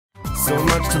So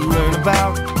much to learn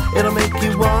about, it'll make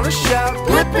you want to shout,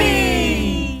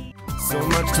 Blippi! So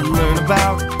much to learn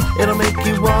about, it'll make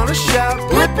you want to shout,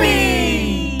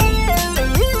 Blippi!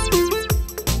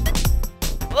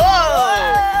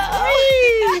 Whoa!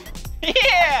 Whee!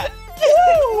 Yeah!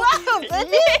 Wow,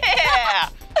 Blippi! Yeah!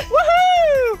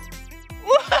 Woohoo!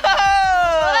 Whoa!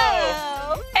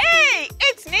 Whoa! Hey,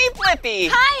 it's me, Blippi.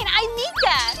 Hi, and I'm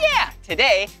Meekah. Yeah,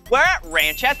 today we're at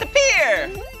Ranch at the Pier.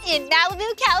 In Malibu,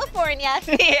 California.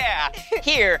 Yeah,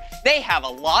 here they have a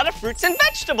lot of fruits and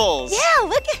vegetables. Yeah,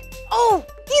 look at, oh,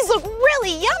 these look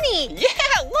really yummy.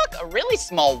 Yeah, look, a really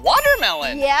small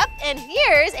watermelon. Yep, and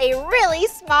here's a really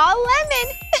small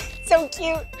lemon. So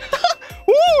cute.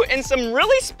 Ooh, and some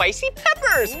really spicy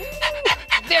peppers.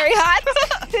 Very hot.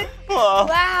 Oh.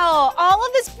 Wow, all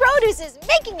of this produce is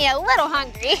making me a little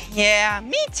hungry. Yeah,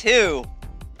 me too.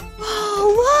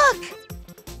 Oh, look.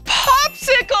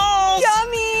 Popsicles!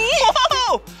 Yummy.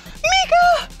 Whoa!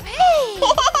 Meekah! Hey.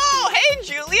 Whoa! Hey,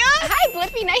 Julia! Hi,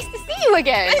 Blippi. Nice to see you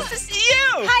again. Nice to see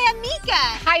you! Hi, I'm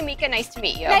Meekah. Hi, Meekah. Nice to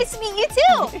meet you. Nice to meet you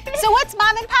too. So what's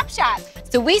Mom and Pop Shop?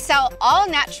 So we sell all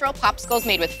natural popsicles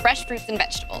made with fresh fruits and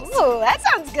vegetables. Ooh, that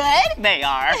sounds good. They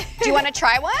are. Do you want to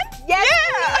try one? Yes,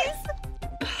 Yeah.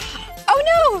 please. Oh,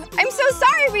 no. I'm so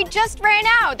sorry. We just ran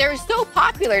out. They're so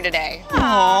popular today.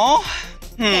 Aww.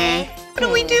 What do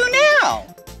we do now?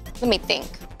 Let me think.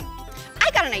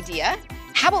 I got an idea.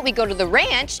 How about we go to the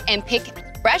ranch and pick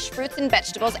fresh fruits and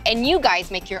vegetables, and you guys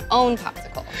make your own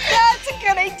popsicle? That's a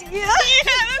good idea. Yeah,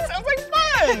 that sounds like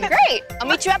fun. Great. I'll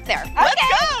meet you up there. Let's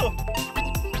go.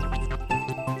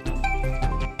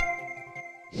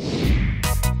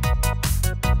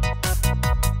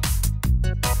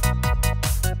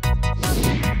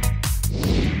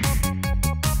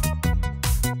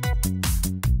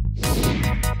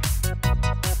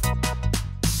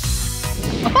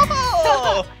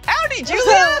 Oh, howdy,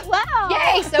 Julia. Wow.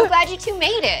 Yay, so glad you two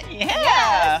made it.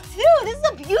 Yeah. Dude, this is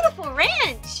a beautiful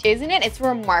ranch. Isn't it? It's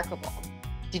remarkable.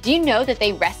 Did you know that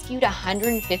they rescued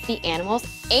 150 animals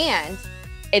and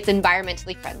it's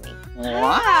environmentally friendly?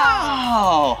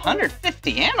 Wow,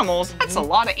 150 animals? That's a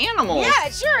lot of animals. Yeah,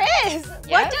 it sure is.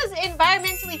 What does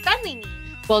environmentally friendly mean?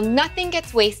 Well, nothing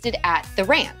gets wasted at the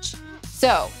ranch.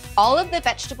 So all of the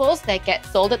vegetables that get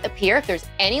sold at the pier, if there's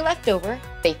any left over,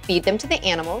 they feed them to the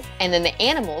animals, and then the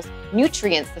animals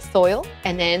nutrients the soil,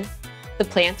 and then the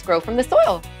plants grow from the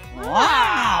soil.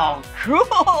 Wow, cool.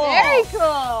 Very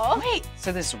cool. Wait,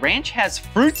 so this ranch has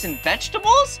fruits and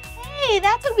vegetables? Hey,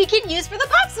 that's what we can use for the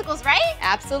popsicles, right?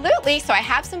 Absolutely. So I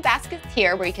have some baskets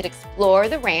here where you could explore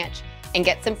the ranch and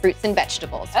get some fruits and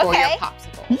vegetables for your Okay.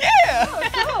 popsicle. Yeah. Oh,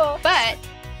 cool. But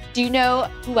do you know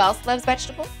who else loves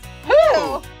vegetables?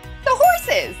 Who? The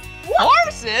horses.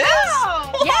 Horses?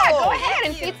 Wow. Yeah, go Whoa. ahead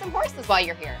and feed some horses while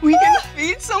you're here. We can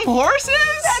feed some horses?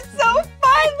 That's so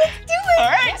fun. Let's do it. All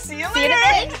right, see you See you in later.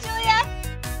 a bit. Thanks, Julia.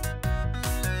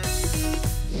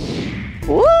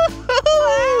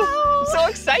 Woo-hoo-hoo. I'm so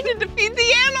excited to feed the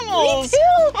Me animals. too.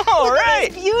 All Look at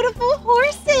right. these beautiful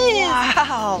horses.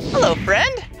 Wow. Hello,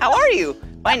 friend. How are you?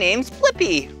 My name's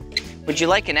Blippi. Would you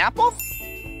like an apple?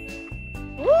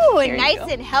 Ooh, a There you nice go.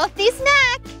 and healthy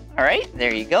snack. All right,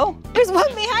 there you go. There's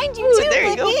one behind you Ooh, too, there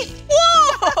you go. Blippi.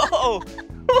 Whoa!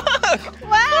 Look!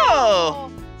 Wow.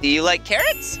 Do you like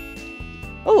carrots?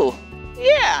 Oh,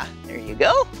 yeah. There you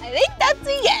go. I think that's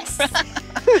a yes.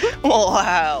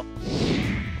 Wow.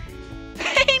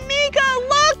 Hey, Meekah,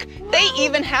 look! They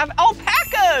even have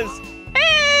alpacas.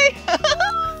 Hey!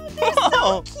 They're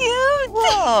so cute.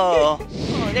 Whoa!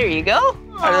 Oh, there you go.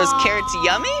 Are those Aw. carrots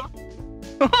yummy?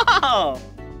 Whoa!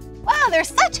 Wow, they're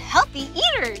such healthy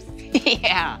eaters.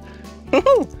 Yeah.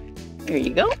 Woo-hoo. There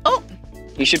you go. Oh,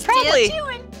 you should probably Still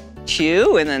chewing.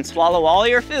 chew and then swallow all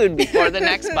your food before the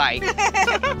next bite.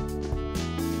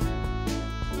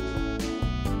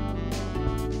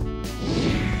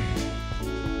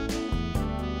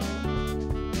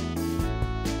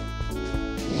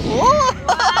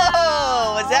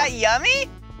 Whoa! Was that yummy?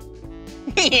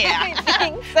 Yeah. I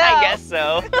think so. I guess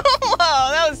so. Whoa,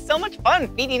 that was so much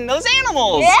fun feeding those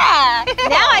animals. Yeah.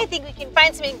 Now I think we can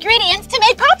find some ingredients to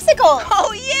make popsicles.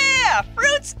 Oh yeah,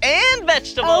 fruits and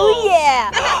vegetables. Oh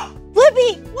yeah.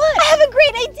 Blippi, What? I have a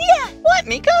great idea. What,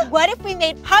 Meekah? What if we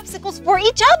made popsicles for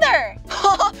each other?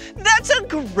 That's a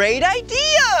great idea.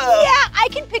 Yeah, I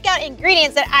can pick out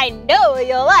ingredients that I know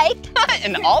you'll like.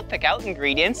 And I'll pick out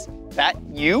ingredients that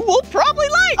you will probably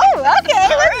like. Oh, okay, All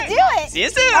let's right. do it. See you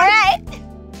soon. All right.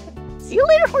 See you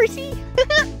later, horsey.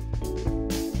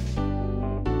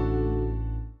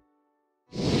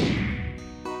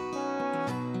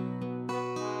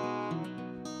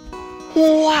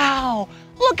 Wow,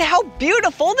 look how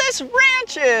beautiful this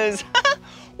ranch is.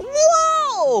 Whoa!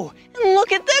 Whoa, and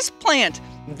look at this plant.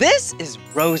 This is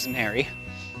rosemary.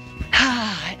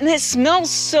 And it smells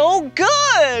so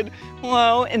good.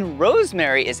 Whoa, and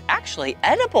rosemary is actually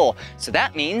edible, so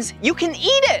that means you can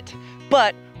eat it.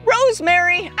 But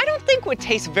rosemary, I don't think would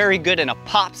taste very good in a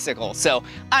popsicle, so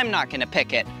I'm not gonna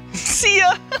pick it. See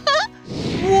ya.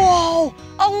 Whoa,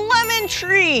 a lemon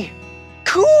tree.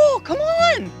 Cool, come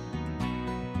on.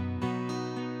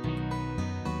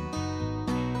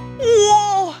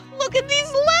 Whoa, look at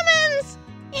these lemons.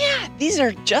 Yeah, these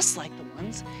are just like the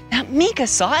ones that Meekah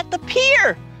saw at the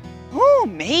pier. Oh,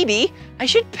 maybe I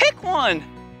should pick one.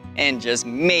 And just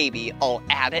maybe I'll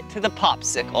add it to the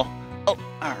popsicle. Oh,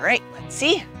 all right, let's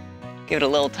see. Give it a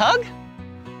little tug.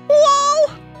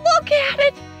 Whoa, look at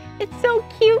it. It's so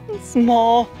cute and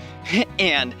small.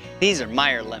 And these are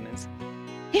Meyer lemons.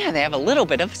 Yeah, they have a little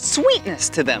bit of sweetness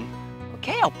to them.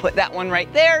 Okay, I'll put that one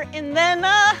right there. And then,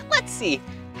 let's see.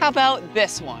 How about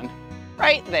this one?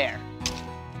 Right there.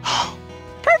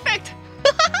 Perfect.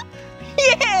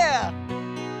 Yeah.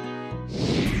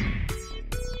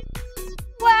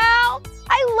 Wow,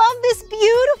 I love this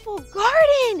beautiful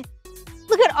garden.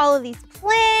 Look at all of these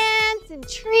plants and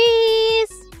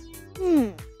trees.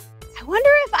 I wonder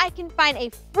if I can find a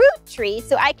fruit tree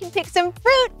so I can pick some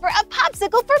fruit for a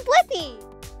popsicle for Blippi.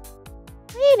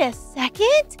 Wait a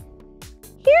second.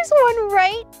 Here's one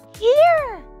right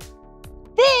here.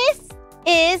 This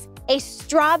is a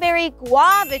strawberry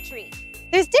guava tree.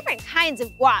 There's different kinds of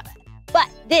guava, but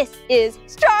this is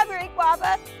strawberry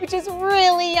guava, which is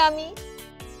really yummy.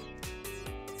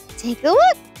 Take a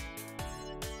look.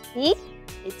 See?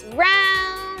 It's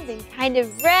round and kind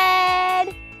of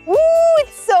red. Ooh,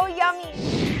 it's so yummy.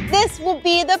 This will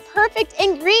be the perfect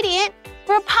ingredient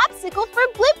for a popsicle for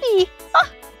Blippi. Oh,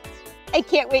 I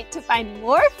can't wait to find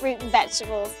more fruit and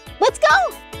vegetables. Let's go.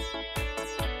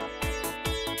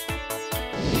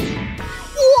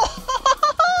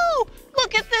 Whoa!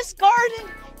 Look at this garden.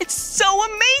 It's so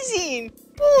amazing.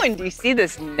 Ooh, and do you see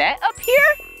this net up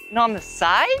here? And on the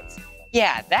sides?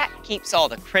 Yeah, that keeps all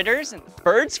the critters and the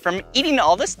birds from eating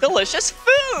all this delicious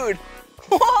food.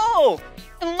 Whoa!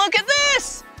 And look at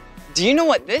this. Do you know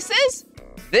what this is?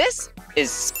 This is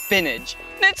spinach.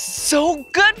 And it's so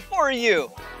good for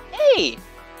you. Hey,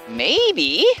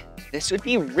 maybe this would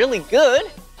be really good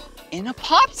in a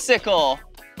popsicle.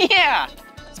 Yeah,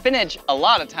 spinach a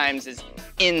lot of times is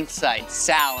inside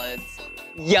salads,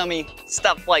 yummy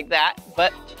stuff like that.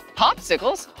 But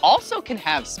popsicles also can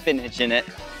have spinach in it.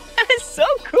 That is so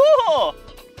cool. All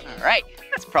right,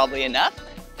 that's probably enough.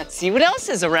 Let's see what else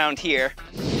is around here.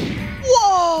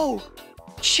 Whoa,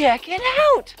 check it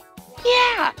out.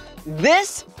 Yeah,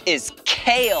 this is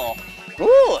kale.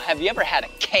 Ooh, have you ever had a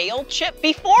kale chip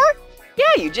before?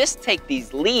 Yeah, you just take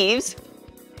these leaves.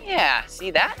 Yeah, see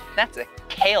that? That's a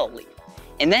kale leaf.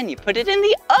 And then you put it in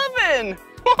the oven.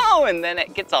 Whoa, and then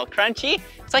it gets all crunchy.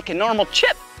 It's like a normal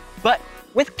chip, but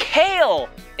with kale.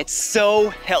 It's so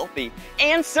healthy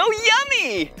and so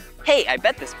yummy. Hey, I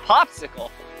bet this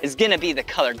popsicle is gonna be the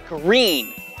color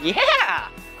green. Yeah,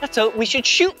 that's what we should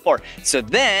shoot for. So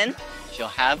then she'll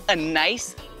have a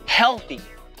nice, healthy,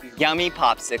 yummy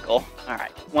popsicle. All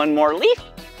right, one more leaf.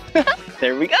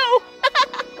 There we go.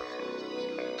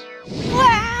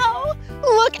 Wow,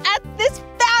 look at this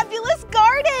fabulous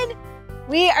garden.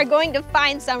 We are going to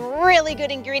find some really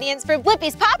good ingredients for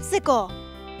Blippi's popsicle.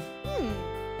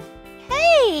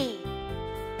 Hey,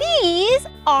 these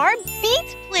are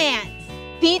beet plants.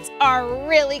 Beets are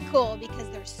really cool because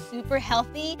they're super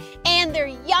healthy and they're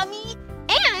yummy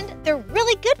and they're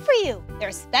really good for you. They're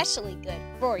especially good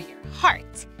for your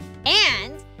heart.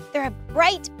 And they're a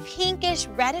bright pinkish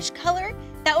reddish color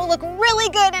that will look really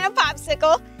good in a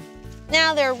popsicle.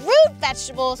 Now they're root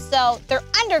vegetables, so they're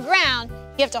underground.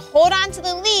 You have to hold on to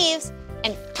the leaves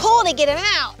and pull to get them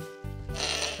out.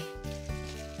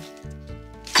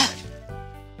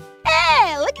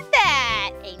 Hey, look at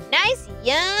that! A nice,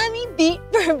 yummy beet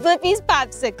for Blippi's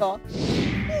popsicle.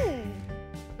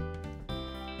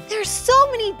 There's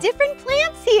so many different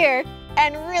plants here,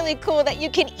 and really cool that you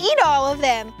can eat all of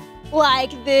them.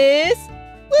 Like this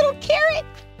little carrot.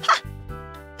 Ha!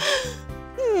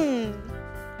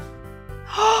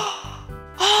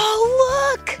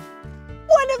 Oh, look!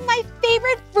 One of my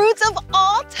favorite fruits of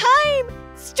all time,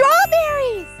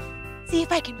 strawberries. See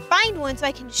if I can find one so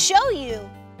I can show you.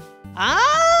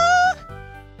 Ah,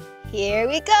 here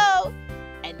we go.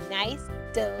 A nice,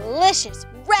 delicious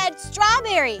red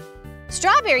strawberry.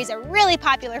 Strawberries are a really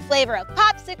popular flavor of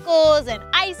popsicles and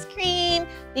ice cream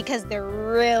because they're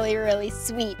really, really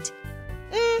sweet.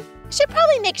 I should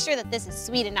probably make sure that this is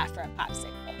sweet enough for a popsicle.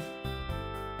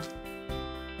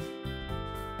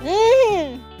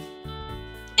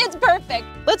 It's perfect.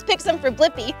 Let's pick some for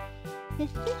Blippi.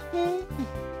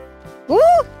 Woo,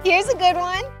 here's a good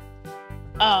one.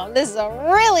 Oh, this is a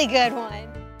really good one.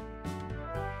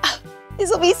 This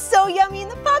will be so yummy in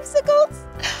the popsicles.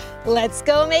 Let's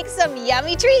go make some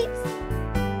yummy treats.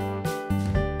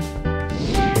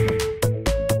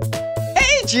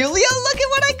 Hey, Julia, look at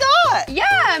what I got.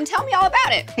 Yeah, tell me all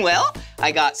about it. Well,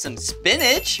 I got some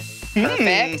spinach.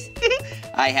 Perfect.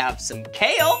 I have some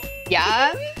kale.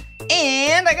 Yum.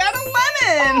 And I got a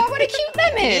lemon. Oh, what a cute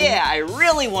lemon. Yeah, I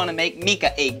really want to make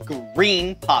Meekah a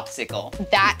green popsicle.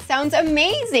 That sounds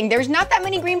amazing. There's not that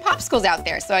many green popsicles out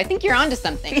there, so I think you're onto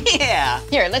something. Yeah.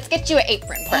 Here, let's get you an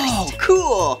apron first. Oh,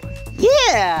 cool.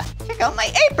 Yeah, check out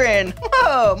my apron.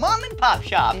 Whoa, mom and pop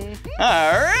shop.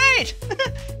 All right.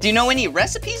 Do you know any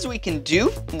recipes we can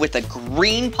do with a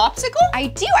green popsicle? I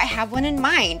do, I have one in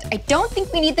mind. I don't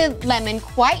think we need the lemon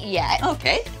quite yet.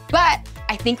 Okay. But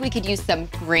I think we could use some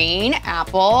green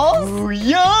apples. Ooh,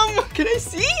 yum! Can I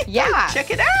see? Yeah. Check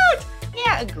it out.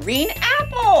 Yeah, a green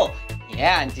apple.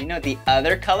 Yeah, and do you know the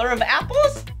other color of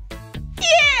apples?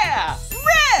 Yeah,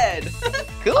 red.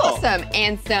 Cool. Awesome,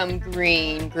 and some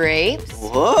green grapes.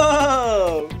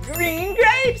 Whoa, green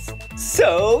grapes.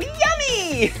 So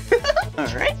yummy. All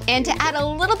right. And to add a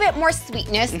little bit more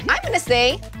sweetness, I'm gonna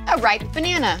say a ripe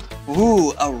banana.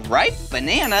 Ooh, a ripe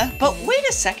banana. But wait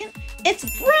a second, it's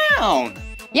brown.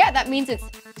 Yeah, that means it's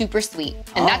super sweet,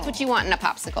 and that's what you want in a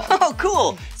popsicle. Oh,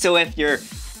 cool. So if your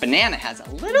banana has a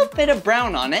little bit of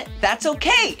brown on it, that's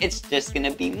okay. It's just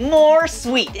gonna be more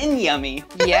sweet and yummy.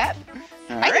 Yep.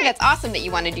 All I think right. it's awesome that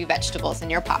you want to do vegetables in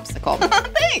your popsicle.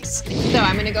 Thanks. So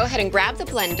I'm gonna go ahead and grab the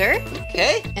blender,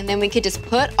 Okay. and then we could just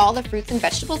put all the fruits and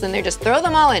vegetables in there, just throw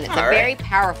them all in. It's All a right. very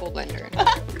powerful blender.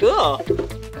 Cool.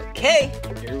 Okay,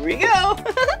 here we go.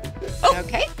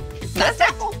 Okay, that's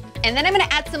apple. And then I'm gonna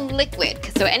add some liquid.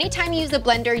 So anytime you use a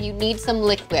blender, you need some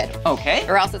liquid, Okay.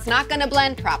 or else it's not gonna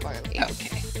blend properly.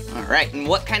 Okay. All right, and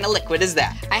what kind of liquid is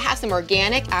that? I have some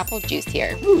organic apple juice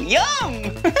here. Ooh,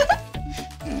 yum!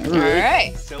 All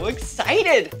right. So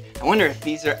excited. I wonder if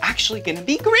these are actually gonna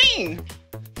be green.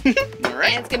 All And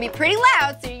right. it's gonna be pretty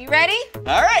loud, so you ready?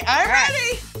 All right, I'm All right.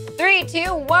 ready. 3,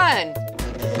 2,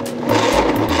 1.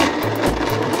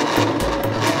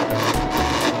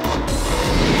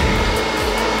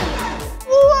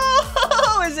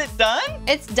 Whoa, is it done?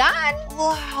 It's done.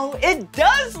 Wow, it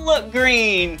does look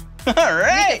green. All Meekah's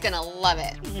right. gonna love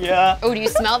it. Yeah. Oh, do you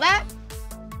smell that?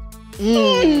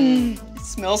 It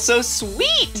smells so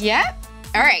sweet. Yep.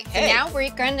 All right, so Okay. now we're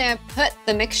gonna put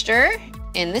the mixture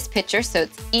in this pitcher so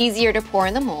it's easier to pour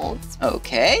in the molds.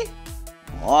 Okay.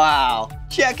 Wow,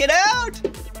 check it out.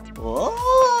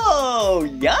 Whoa,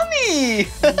 yummy.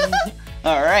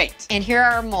 All right. And here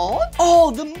are our molds.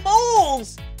 Oh, the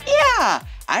molds. Yeah,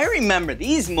 I remember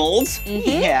these molds.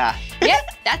 Yeah. Yep,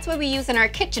 that's what we use in our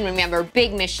kitchen when we have our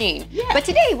big machine. Yeah. But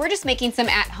today we're just making some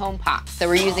at-home pops. So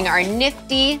we're using our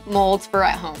nifty molds for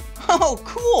at home. Oh,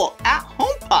 cool. At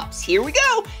home pops. Here we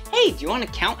go. Hey, do you want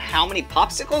to count how many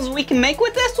popsicles we can make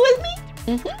with this with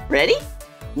me? Ready?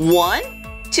 1,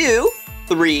 2,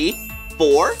 3,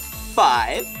 4,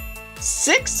 5,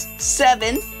 6,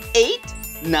 7, 8,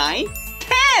 9,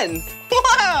 10.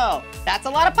 Wow. That's a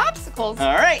lot of popsicles.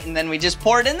 All right, and then we just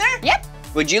pour it in there? Yep.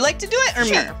 Would you like to do it or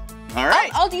me? Sure. All right.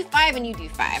 I'll do 5 and you do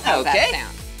 5. How's Okay. that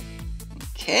sound?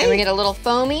 Okay. And we get a little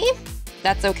foamy.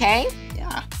 That's okay.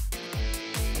 Yeah.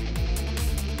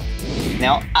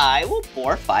 Now I will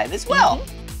pour 5 as well.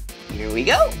 Here we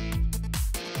go.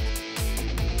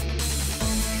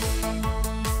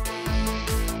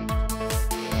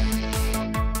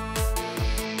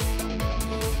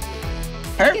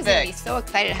 Meekah's gonna be Perfect. so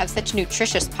excited to have such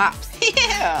nutritious pops.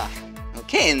 Yeah.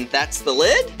 Okay, and that's the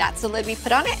lid? That's the lid we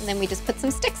put on it, and then we just put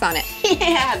some sticks on it.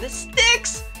 Yeah, the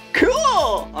sticks. Cool.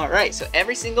 All right, so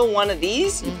every single one of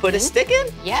these, you put a stick in?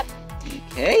 Yep.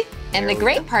 Okay. And there the we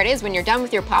great go. part is when you're done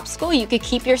with your popsicle, you could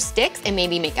keep your sticks and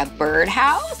maybe make a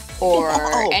birdhouse or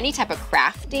Whoa. any type of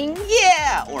crafting.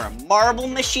 Yeah, or a marble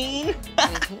machine.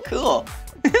 Cool.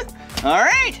 All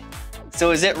right.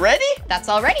 So is it ready? That's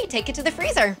all ready. Take it to the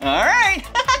freezer. All right.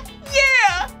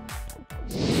 Yeah.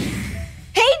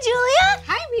 Hey, Julia.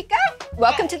 Hi, Meekah.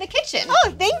 Welcome to the kitchen.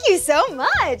 Oh, thank you so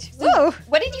much. Whoa.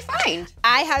 What did you find?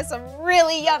 I have some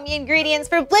really yummy ingredients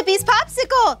for Blippi's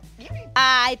popsicle.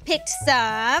 I picked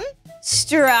some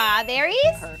strawberries,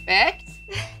 Perfect.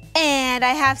 and I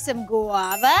have some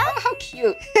guava, Oh, how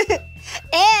cute. and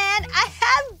I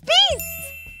have beets.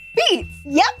 Beets.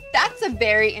 Yep, That's a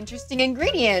very interesting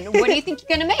ingredient. What do you think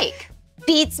you're gonna make?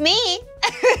 beats me.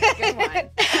 Good one.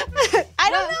 I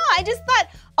don't know. I just thought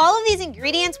all of these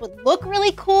ingredients would look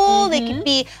really cool. They could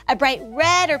be a bright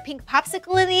red or pink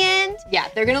popsicle in the end. Yeah,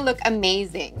 they're gonna look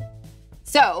amazing.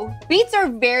 So, beets are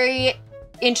very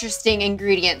interesting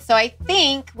ingredients. So I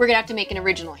think we're gonna have to make an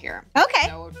original here. Okay.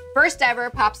 So first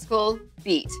ever popsicle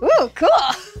beet. Ooh, cool.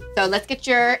 So let's get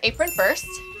your apron first.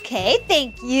 Okay,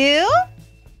 thank you.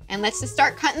 And let's just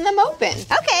start cutting them open.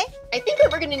 Okay. I think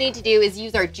what we're gonna need to do is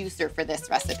use our juicer for this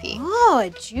recipe. Oh,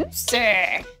 a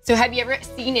juicer. So have you ever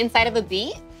seen inside of a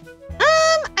beet?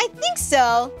 I think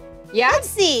so. Yeah? Let's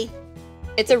see.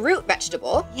 It's a root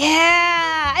vegetable.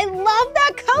 Yeah, I love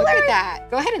that color. Look at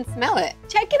that. Go ahead and smell it.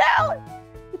 Check it out.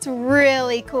 It's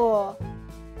really cool.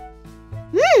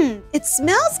 It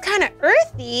smells kind of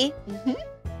earthy,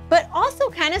 but also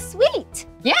kind of sweet.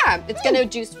 Yeah, it's gonna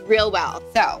juice real well.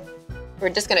 So we're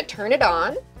just gonna turn it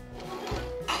on.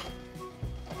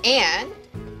 And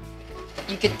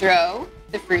you could throw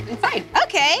the fruit inside.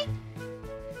 Okay.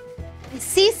 I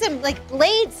see some like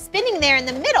blades spinning there in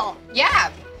the middle.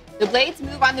 Yeah, the blades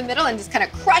move on the middle and just kind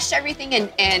of crush everything,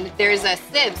 and there's a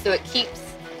sieve so it keeps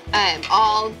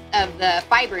all of the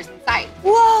fibers inside.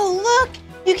 Whoa, look!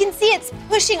 You can see it's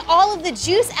pushing all of the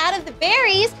juice out of the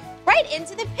berries right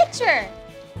into the pitcher.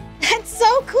 That's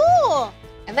so cool.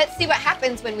 And let's see what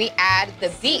happens when we add the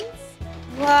beets.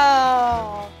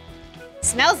 Whoa.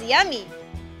 Smells yummy.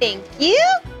 Thank you.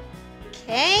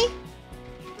 Okay.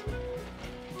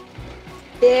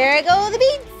 There go the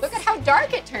beets. Look at how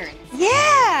dark it turns.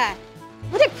 Yeah.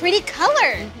 What a pretty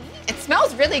color. It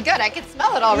smells really good. I can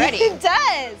smell it already. It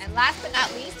does. And last but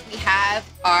not least, we have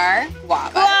our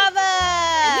guava. Guava.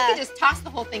 And you can just toss the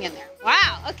whole thing in there.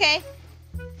 Wow, okay.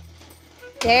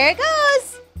 There it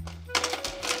goes.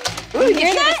 Ooh, you hear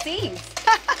hear that? the seeds.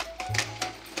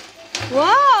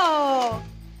 Whoa.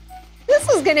 This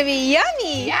is gonna be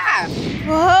yummy. Yeah.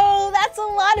 Whoa, that's a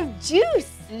lot of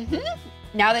juice.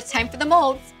 Now it's time for the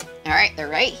molds. All right, they're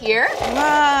right here.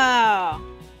 Wow.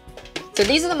 So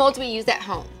these are the molds we use at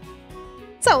home.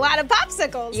 It's a lot of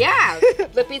popsicles. Yeah,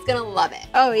 Blippi's gonna love it.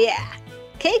 Oh, yeah.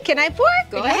 Okay, can I pour?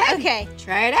 Go ahead. Okay.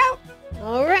 Try it out.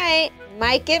 All right.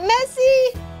 Might get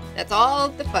messy. That's all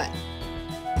the fun.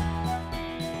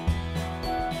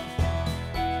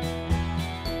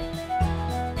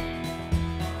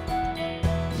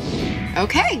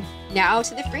 Okay, now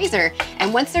to the freezer.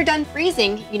 And once they're done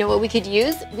freezing, you know what we could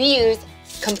use? We use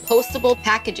compostable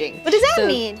packaging. What does that So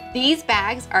mean? These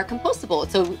bags are compostable.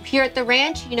 So here at the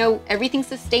ranch, you know, everything's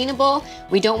sustainable.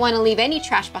 We don't want to leave any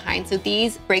trash behind, so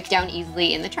these break down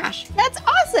easily in the trash. That's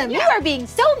awesome. You are being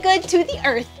so good to the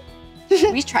earth.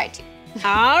 We tried to.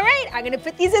 All right, I'm gonna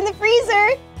put these in the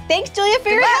freezer. Thanks, Julia, for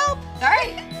your help. All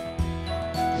right.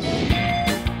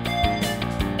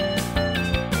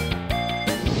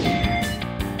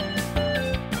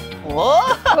 Whoa!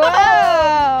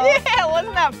 Whoa. Yeah,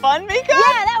 wasn't that fun, Meekah?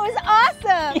 Yeah, that was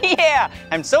awesome. Yeah,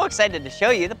 I'm so excited to show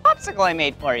you the popsicle I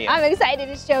made for you. I'm excited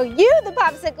to show you the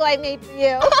popsicle I made for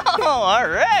you. Oh, all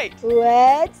right.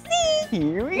 Let's see.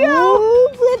 Here we go. Ooh,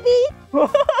 Blippi.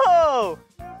 Whoa!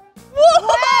 Whoa!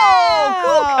 Wow.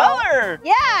 Cool color.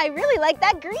 Yeah, I really like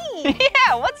that green.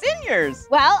 Yeah, what's in yours?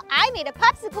 Well, I made a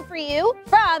popsicle for you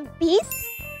from beets,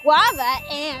 guava,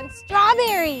 and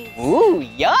strawberries. Ooh,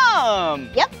 yum.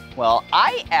 Yep. Well,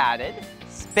 I added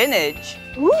spinach,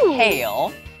 Ooh.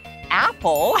 kale,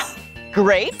 apples,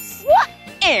 grapes,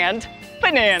 and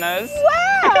bananas.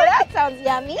 Wow, that sounds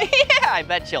yummy. Yeah, I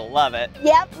bet you'll love it.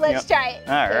 Yep, let's try it.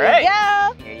 All Here right. we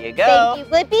go. Here you go. Thank you,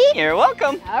 Blippi. You're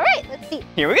welcome. All right, let's see.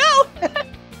 Here we go.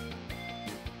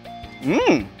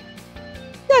 Mmm.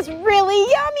 That's really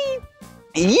yummy.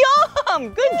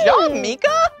 Yum! Good job,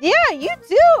 Meekah. Yeah, you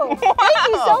too. Thank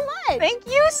you so much. Thank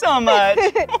you so much.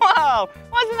 Wow,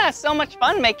 wasn't that so much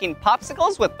fun making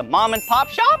popsicles with the mom and pop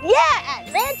shop? Yeah, at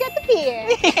Ranch at the Pier.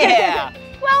 Yeah.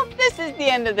 Well, this is the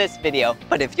end of this video,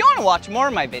 but if you want to watch more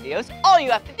of my videos, all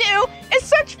you have to do is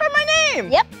search for my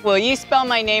name. Yep. Will you spell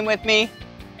my name with me?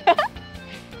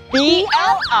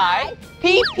 B-L-I-P-P-I.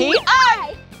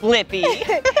 Blippi.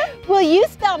 Will you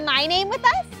spell my name with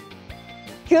us?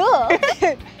 Cool.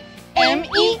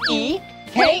 M-E-E-K-A-H.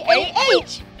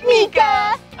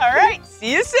 Meekah. All right,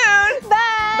 see you soon.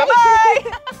 Bye. Bye-bye.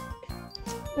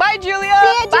 Bye, Julia. See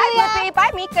ya, Bye, Julia. Blippi.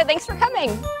 Bye, Meekah. Thanks for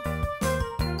coming.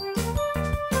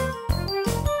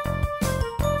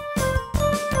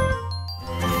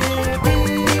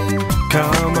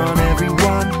 Come on,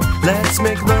 everyone, let's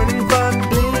make learning fun.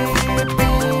 Blippi.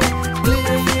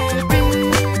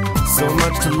 So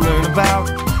much to learn about,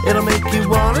 it'll make you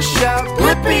want to shout,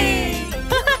 Blippi!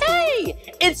 Hey,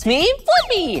 it's me,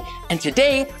 Blippi, and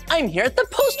today I'm here at the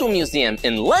Postal Museum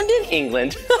in London,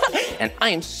 England. And I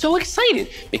am so excited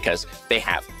because they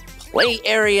have play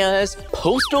areas,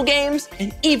 postal games,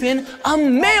 and even a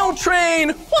mail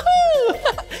train. Woohoo!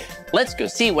 Let's go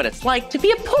see what it's like to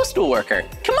be a postal worker.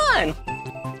 Come on.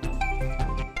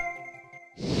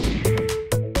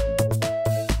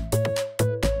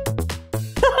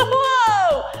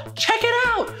 Whoa! Check it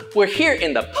out. We're here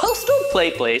in the postal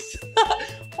play place.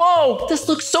 Whoa, this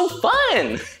looks so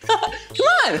fun. Come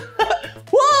on.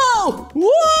 Whoa,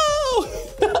 whoa.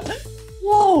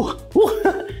 Whoa,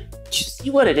 did you see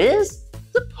what it is?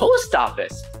 The post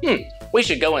office. We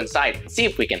should go inside and see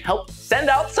if we can help send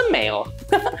out some mail.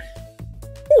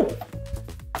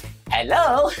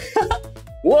 Hello.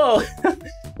 Whoa,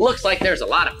 looks like there's a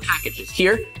lot of packages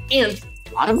here and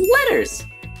a lot of letters.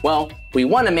 Well, we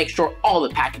want to make sure all the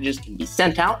packages can be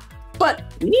sent out, but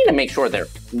we need to make sure they're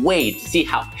weighed to see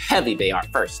how heavy they are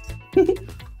first.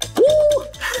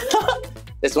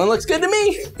 This one looks good to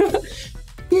me.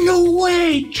 No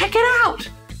way, check it out.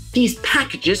 These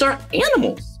packages are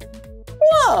animals.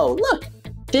 Whoa, look,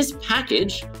 this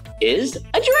package is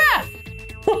a giraffe.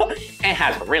 It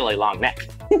has a really long neck.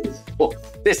 Well,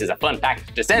 this is a fun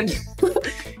package to send.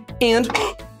 And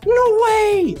no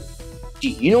way. Do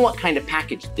you know what kind of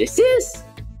package this is?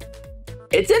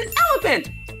 It's an elephant.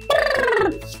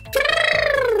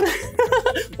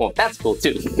 Well, that's cool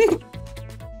too.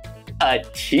 A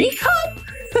teacup?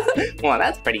 Well,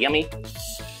 that's pretty yummy.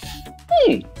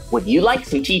 Would you like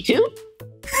some tea too?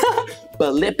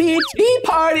 Blippi tea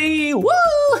party, woo!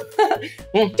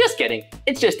 Just kidding,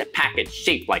 it's just a package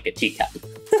shaped like a teacup.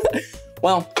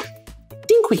 Well, I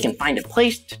think we can find a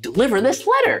place to deliver this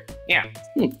letter. Yeah,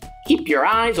 keep your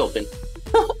eyes open.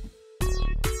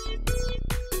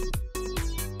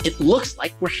 It looks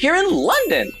like we're here in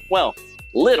London. Well,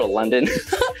 little London.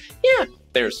 Yeah,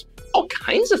 there's all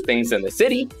kinds of things in the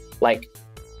city, like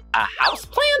a house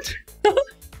plant.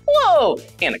 Whoa,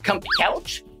 and a comfy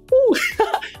couch. Ooh,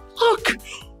 look,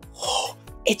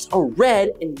 it's a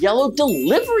red and yellow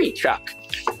delivery truck.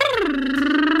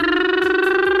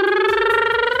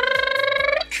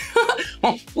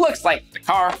 Well, looks like the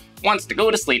car wants to go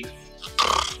to sleep.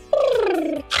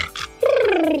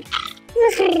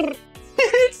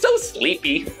 It's so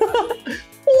sleepy.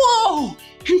 Whoa,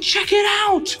 and check it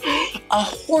out, a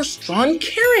horse-drawn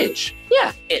carriage.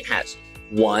 Yeah, it has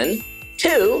 1,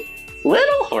 2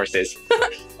 little horses.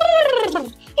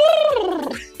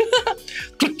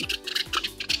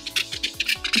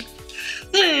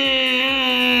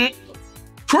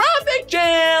 Traffic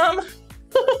jam!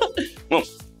 Well,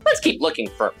 let's keep looking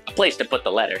for a place to put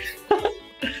the letter.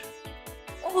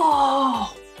 Whoa,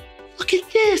 look at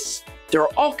this. There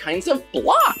are all kinds of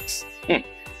blocks.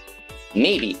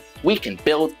 Maybe we can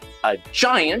build a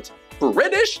giant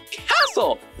British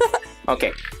castle.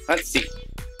 Okay, let's see.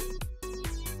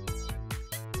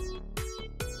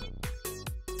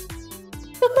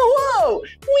 Whoa,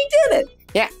 we did it.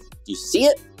 Yeah, you see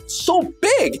it? It's so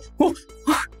big.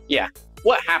 Yeah,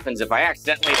 what happens if I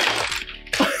accidentally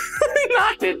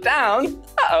knocked it down?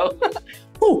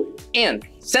 Uh-oh. And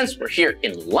since we're here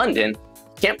in London,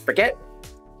 can't forget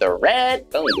the red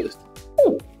phone booth.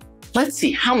 Let's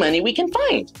see how many we can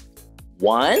find.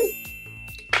 1,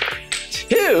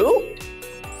 2,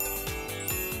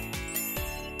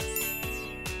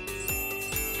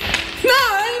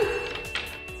 9,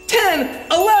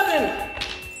 10, 11,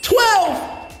 12.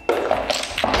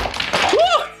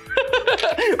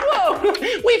 Whoa,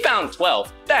 we found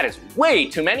 12. That is way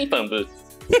too many phone booths.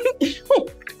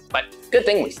 But good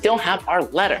thing we still have our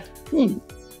letter.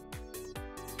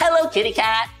 Hello, kitty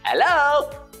cat. Hello.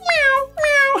 Meow,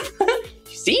 meow.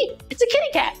 You see? It's a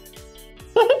kitty cat.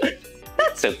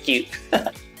 That's so cute.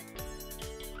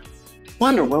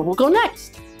 Wonder where we'll go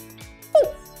next.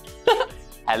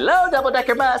 Hello,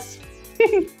 double-decker bus.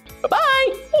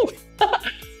 Bye-bye.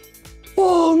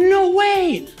 Oh, no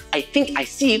way. I think I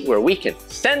see where we can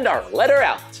send our letter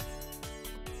out.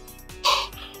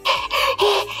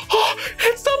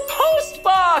 It's a post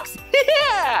box.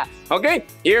 Yeah. Okay,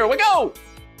 here we go.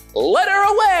 Letter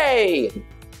away.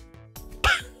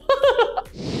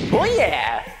 Oh,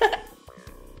 yeah.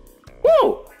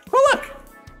 Whoa, oh, look.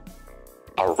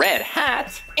 A red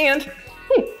hat and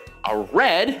a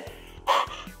red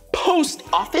post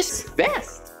office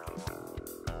vest.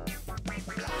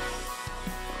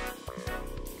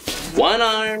 1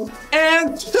 arm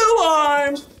and 2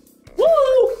 arms.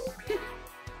 Woo!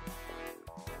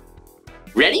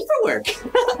 Ready for work.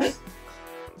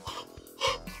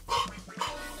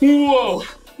 Whoa,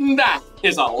 that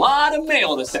is a lot of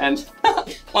mail to send.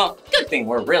 Well, good thing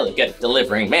we're really good at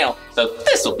delivering mail, so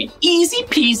this will be easy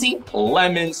peasy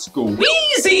lemon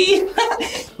squeezy.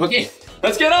 Okay,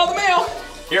 let's get all the mail.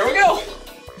 Here we go.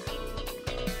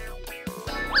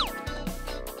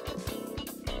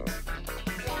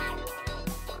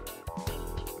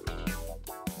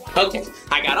 Okay,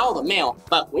 I got all the mail,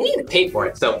 but we need to pay for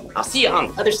it, so I'll see you on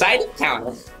the other side of the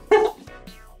counter.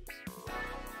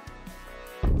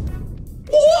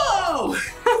 Whoa!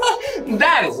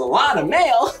 That is a lot of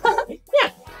mail.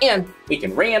 Yeah, and we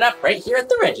can ring it up right here at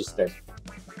the register.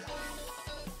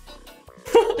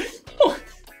 Oh,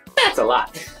 that's a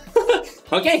lot.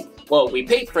 Okay, well, we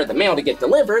paid for the mail to get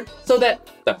delivered so that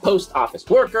the post office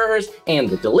workers and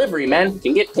the delivery men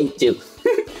can get paid too.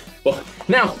 Well,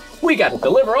 now we got to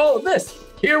deliver all of this.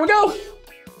 Here we go.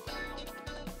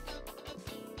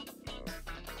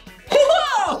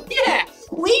 Whoa! Yeah,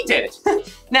 we did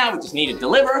it. Now we just need to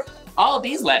deliver all of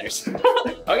these letters.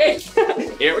 Okay,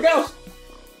 here we go.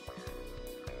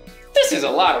 This is a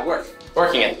lot of work,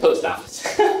 working at the post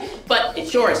office. But it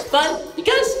sure is fun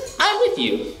because I'm with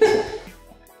you.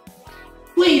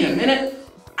 Wait a minute,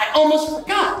 I almost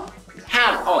forgot. We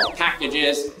have all the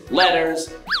packages, letters,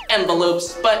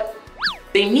 envelopes, but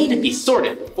they need to be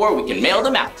sorted before we can mail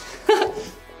them out.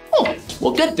 Oh,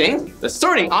 well, good thing the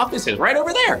sorting office is right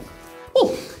over there.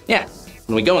 Oh, yeah,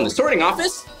 when we go in the sorting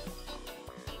office,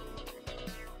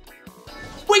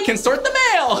 we can sort the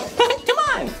mail. Come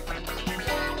on.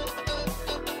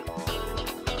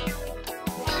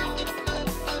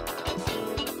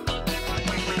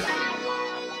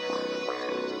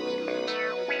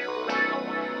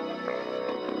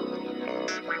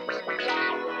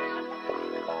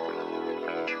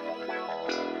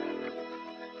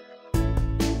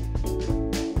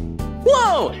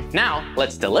 Whoa! Now,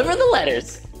 let's deliver the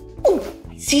letters. Ooh,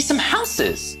 I see some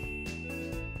houses.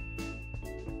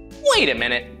 Wait a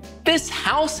minute, this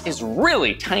house is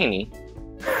really tiny.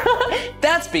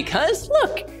 That's because,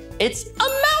 look, it's a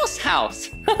mouse house.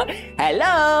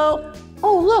 Hello!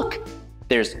 Oh, look,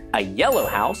 there's a yellow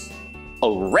house,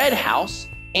 a red house,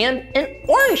 and an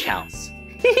orange house.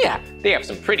 Yeah, they have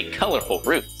some pretty colorful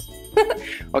roofs.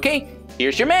 Okay,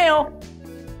 here's your mail.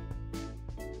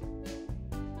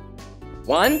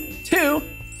 1, 2,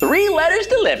 3 letters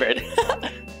delivered.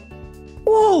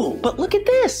 Whoa, but look at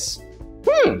this.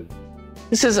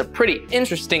 This is a pretty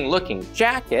interesting looking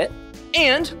jacket,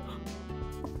 and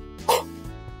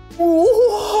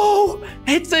whoa,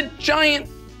 it's a giant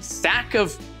sack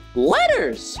of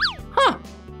letters. Huh,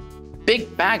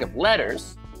 big bag of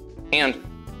letters and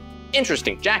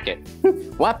interesting jacket.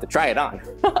 We'll have to try it on.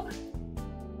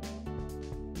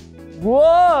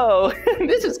 Whoa,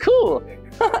 this is cool.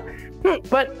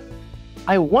 But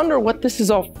I wonder what this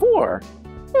is all for.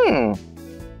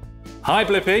 Hi,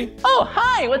 Blippi. Oh,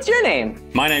 hi, what's your name?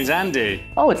 My name's Andy.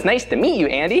 Oh, it's nice to meet you,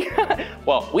 Andy.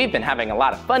 Well, we've been having a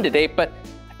lot of fun today, but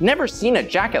I've never seen a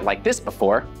jacket like this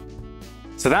before.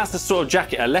 So that's the sort of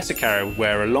jacket a letter carrier would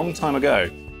wear a long time ago.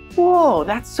 Whoa,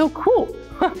 that's so cool.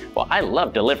 Well, I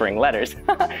love delivering letters.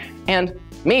 And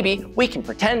maybe we can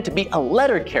pretend to be a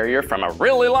letter carrier from a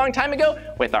really long time ago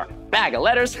with our bag of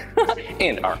letters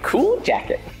and our cool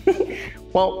jacket.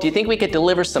 Well, do you think we could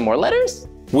deliver some more letters?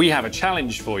 We have a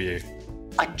challenge for you.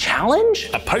 A challenge?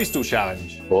 A postal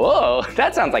challenge. Whoa,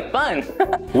 that sounds like fun.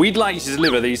 We'd like you to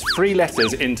deliver these 3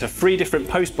 letters into 3 different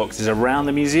post boxes around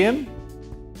the museum.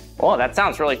 Oh, that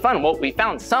sounds really fun. Well, we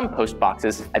found some post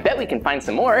boxes. I bet we can find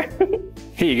some more.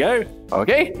 Here you go.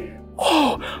 Okay.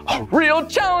 Oh, a real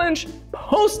challenge.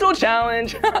 Postal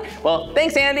challenge. Well,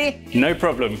 thanks, Andy. No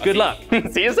problem. Good luck.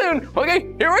 See you soon.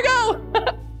 Okay, here we go.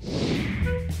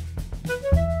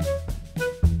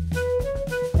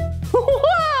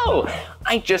 Whoa!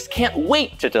 I just can't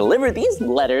wait to deliver these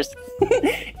letters.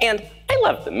 And I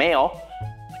love the mail.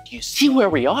 But do you see where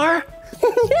we are?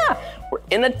 Yeah, we're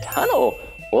in a tunnel.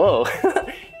 Whoa.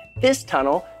 This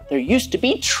tunnel, there used to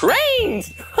be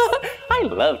trains. I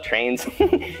love trains.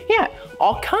 Yeah,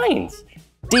 all kinds.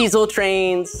 Diesel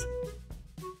trains,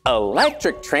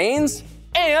 electric trains,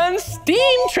 and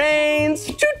steam trains.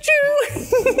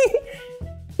 Choo-choo.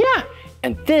 Yeah,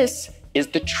 and this is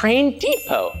the train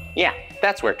depot. Yeah,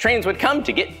 that's where trains would come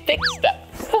to get fixed up.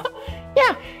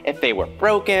 Yeah, if they were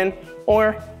broken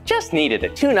or just needed a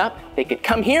tune-up, they could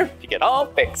come here to get all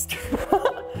fixed.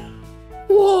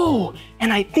 Whoa,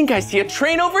 and I think I see a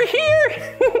train over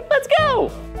here. Let's go.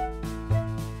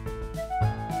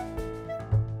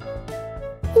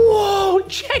 Whoa,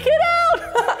 check it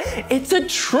out. It's a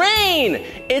train.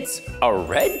 It's a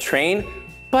red train,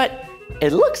 but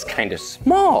it looks kind of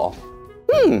small.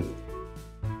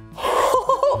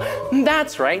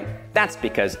 That's right. That's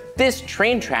because this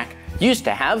train track used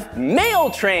to have mail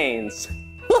trains.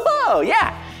 Oh,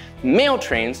 yeah. Mail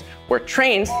trains were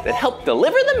trains that helped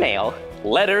deliver the mail,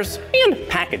 letters, and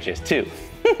packages too.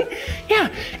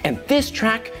 Yeah, and this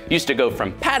track used to go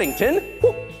from Paddington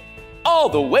all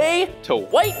the way to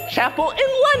Whitechapel in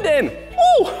London.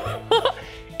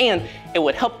 and it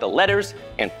would help the letters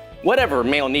and whatever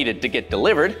mail needed to get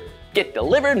delivered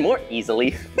more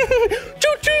easily.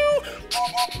 Choo-choo!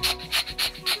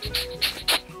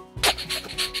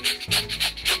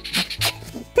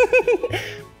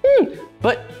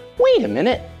 But wait a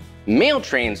minute. Mail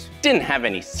trains didn't have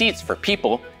any seats for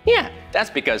people. Yeah,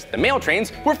 that's because the mail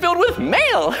trains were filled with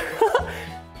mail.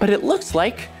 But it looks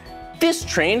like this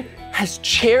train has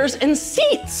chairs and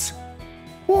seats.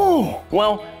 Whoa,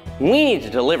 well, we need to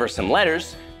deliver some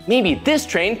letters. Maybe this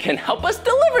train can help us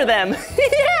deliver them.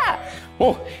 Yeah.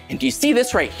 Oh, and do you see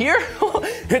this right here?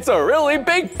 It's a really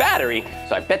big battery,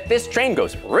 so I bet this train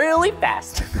goes really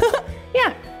fast.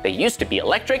 Yeah, they used to be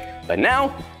electric, but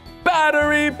now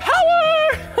battery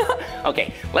power!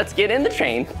 Okay, let's get in the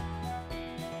train.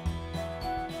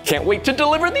 Can't wait to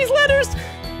deliver these letters.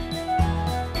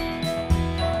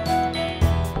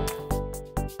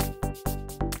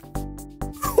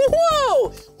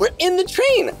 Whoa, we're in the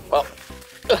train. Well,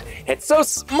 it's so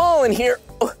small in here.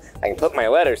 I can put my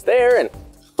letters there and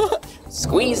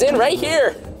squeeze in right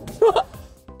here.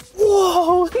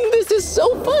 Whoa, this is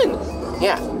so fun.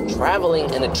 Yeah,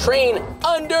 traveling in a train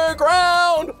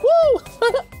underground. Woo!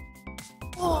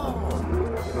 Whoa,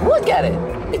 look at it.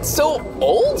 It's so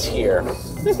old here.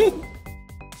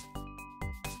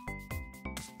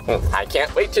 I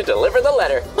can't wait to deliver the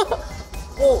letter.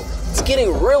 Whoa, it's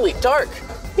getting really dark.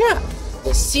 Yeah,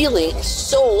 the ceiling is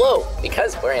so low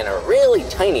because we're in a really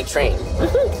tiny train.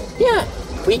 Yeah,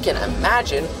 we can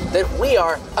imagine that we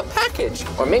are a package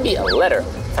or maybe a letter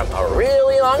from a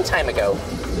really long time ago.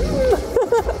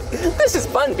 This is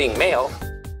fun being mail.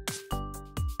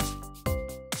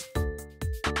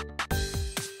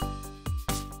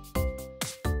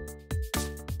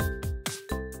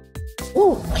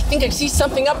 Ooh, I think I see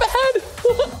something up ahead.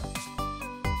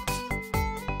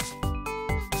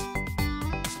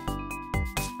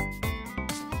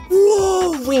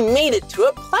 Whoa, we made it to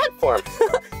a platform.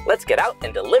 Let's get out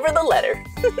and deliver the letter.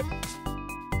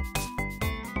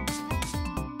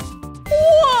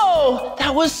 Whoa,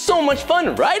 that was so much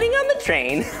fun riding on the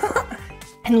train.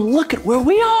 And look at where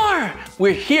we are.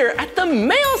 We're here at the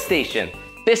mail station.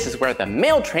 This is where the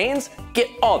mail trains get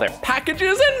all their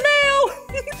packages and mail.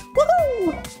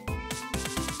 Woohoo!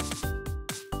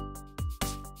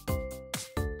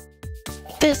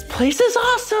 This place is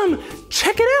awesome.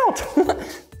 Check it out.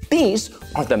 These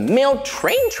are the mail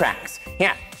train tracks.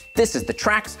 Yeah, this is the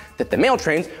tracks that the mail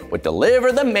trains would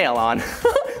deliver the mail on.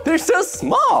 They're so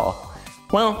small.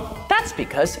 Well, that's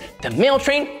because the mail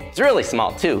train is really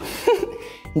small too.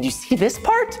 Do you see this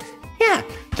part? Yeah,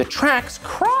 the tracks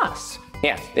cross.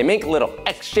 Yeah, they make little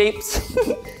X shapes.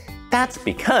 That's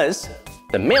because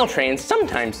the mail trains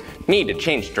sometimes need to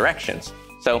change directions.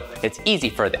 So it's easy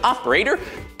for the operator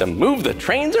to move the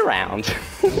trains around.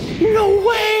 No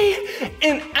way!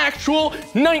 An actual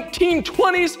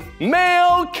 1920s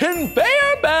mail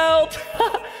conveyor belt!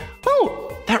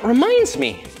 Oh, that reminds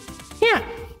me. Yeah,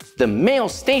 the mail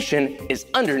station is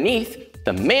underneath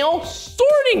the mail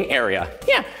sorting area.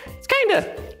 Yeah, it's kind of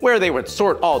where they would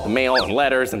sort all the mail and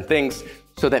letters and things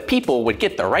so that people would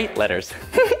get the right letters.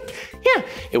 Yeah,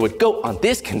 it would go on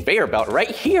this conveyor belt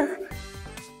right here.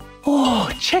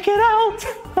 Oh, check it out.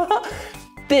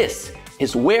 This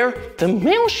is where the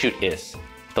mail chute is.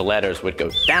 The letters would go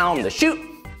down the chute,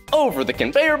 over the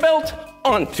conveyor belt,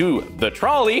 onto the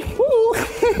trolley, woo,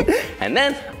 and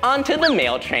then onto the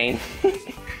mail train.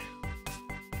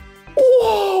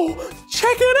 Whoa,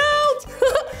 check it out.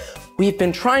 We've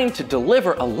been trying to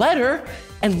deliver a letter,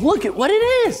 and look at what it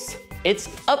is. It's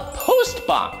a post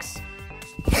box.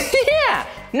 Yeah,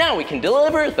 now we can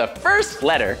deliver the first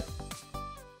letter.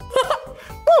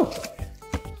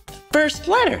 First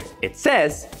letter, it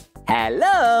says,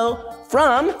 hello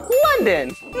from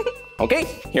London. Okay,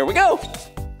 here we go.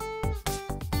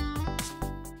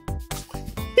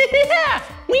 Yeah,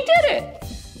 we did it.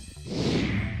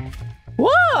 Whoa,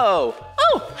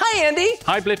 oh, hi Andy.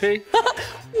 Hi Blippi.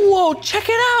 Whoa, check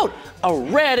it out, a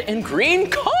red and green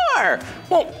car.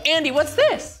 Whoa, Andy, what's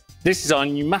this? This is our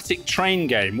pneumatic train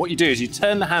game. What you do is you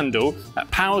turn the handle, that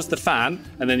powers the fan,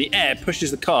 and then the air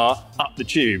pushes the car up the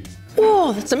tube.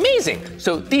 Whoa, that's amazing.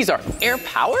 So these are air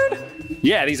powered?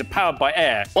 Yeah, these are powered by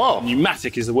air. Whoa.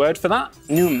 Pneumatic is the word for that.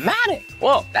 Pneumatic?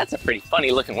 Whoa, that's a pretty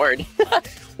funny looking word.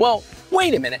 Well,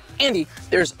 wait a minute, Andy,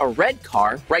 there's a red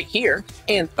car right here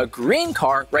and a green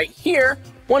car right here.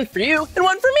 One for you and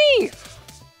one for me.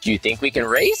 Do you think we can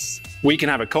race? We can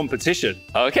have a competition.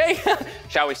 Okay,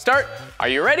 shall we start? Are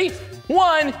you ready?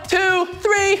 1, 2,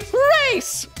 3,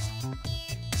 race!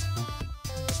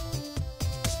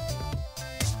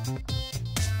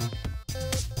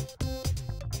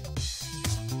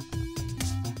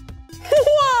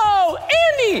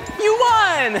 Andy, you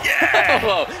won! Yeah.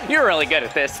 Whoa, you're really good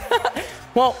at this.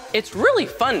 Well, it's really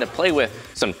fun to play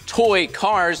with some toy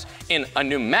cars in a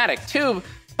pneumatic tube,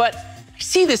 but I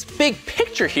see this big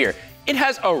picture here. It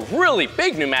has a really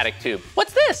big pneumatic tube.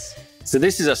 What's this? So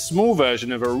this is a small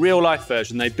version of a real-life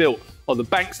version they built on the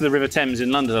banks of the River Thames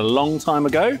in London a long time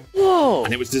ago. Whoa.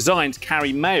 And it was designed to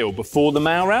carry mail before the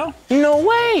mail rail. No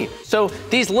way. So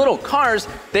these little cars,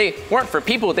 they weren't for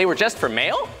people, they were just for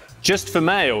mail? Just for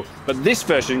mail, but this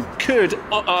version could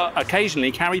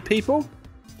occasionally carry people.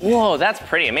 Whoa, that's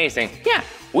pretty amazing. Yeah,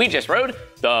 we just rode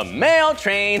the mail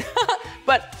train.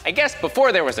 But I guess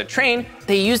before there was a train,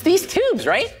 they used these tubes,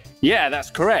 right? Yeah,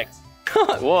 that's correct.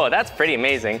 Whoa, that's pretty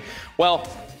amazing. Well,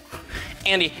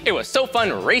 Andy, it was so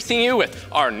fun racing you with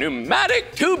our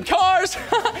pneumatic tube cars.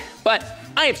 But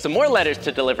I have some more letters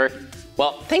to deliver.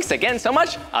 Well, thanks again so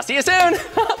much. I'll see you soon.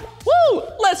 Woo,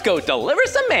 let's go deliver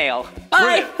some mail.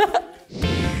 Bye.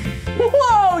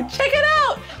 Whoa, check it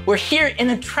out. We're here in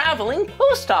a traveling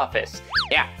post office.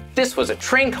 Yeah, this was a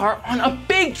train car on a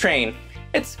big train.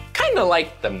 It's kind of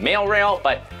like the mail rail,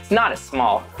 but it's not as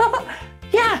small.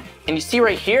 Yeah, and you see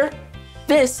right here,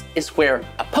 this is where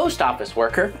a post office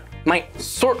worker might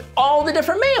sort all the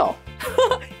different mail.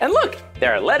 And look,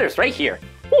 there are letters right here.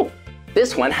 Ooh,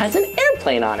 this one has an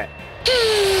airplane on it.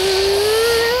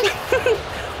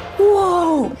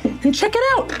 Whoa, and check it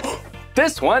out.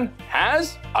 This one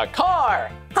has a car.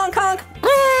 Honk, honk.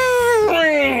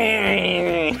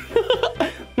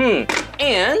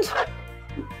 And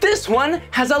this one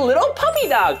has a little puppy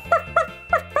dog.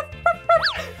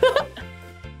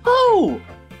 Oh,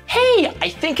 hey, I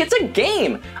think it's a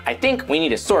game. I think we need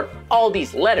to sort all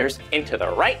these letters into the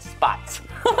right spots.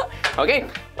 Okay,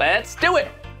 let's do it.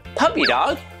 Puppy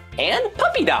dog and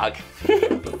puppy dog.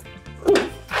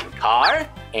 Car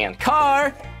and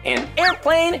car and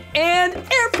airplane and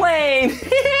airplane.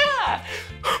 Yeah.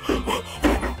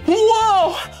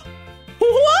 Whoa,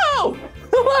 whoa.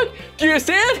 Look, do you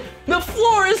see it? The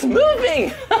floor is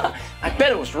moving. I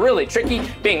bet it was really tricky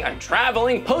being a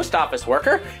traveling post office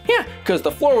worker. Yeah, because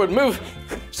the floor would move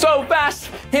so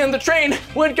fast and the train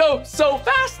would go so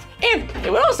fast and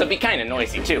it would also be kind of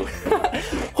noisy too.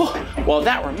 Well,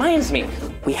 that reminds me,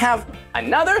 we have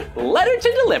another letter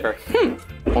to deliver.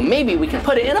 Well, maybe we can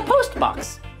put it in a post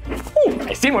box. Ooh,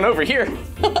 I see one over here.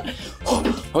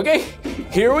 Okay,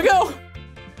 here we go.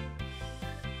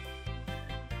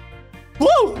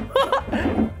 Woo!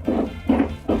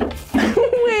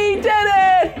 We did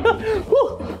it!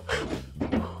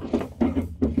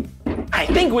 I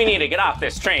think we need to get off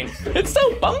this train. It's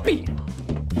so bumpy.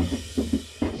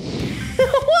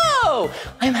 Whoa!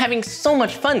 I'm having so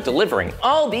much fun delivering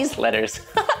all these letters.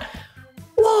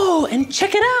 Whoa, and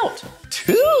check it out.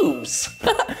 Tubes.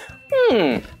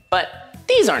 But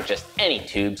these aren't just any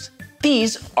tubes.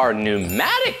 These are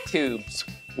pneumatic tubes.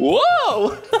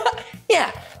 Whoa!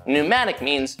 Yeah, pneumatic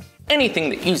means anything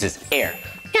that uses air.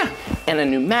 Yeah, and a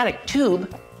pneumatic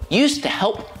tube used to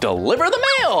help deliver the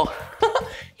mail.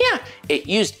 Yeah, it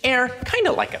used air kind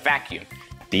of like a vacuum.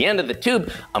 At the end of the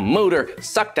tube, a motor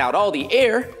sucked out all the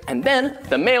air and then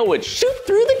the mail would shoot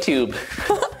through the tube.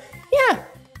 Yeah,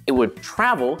 it would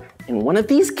travel in one of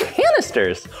these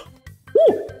canisters.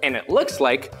 Ooh, and it looks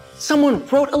like someone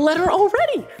wrote a letter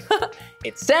already.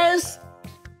 It says,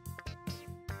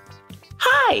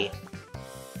 hi.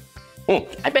 Ooh,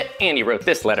 I bet Andy wrote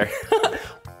this letter.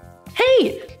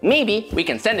 Hey, maybe we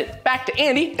can send it back to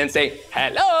Andy and say,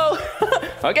 hello.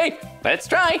 Okay, let's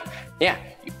try. Yeah,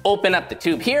 you open up the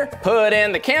tube here, put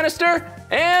in the canister,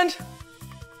 and...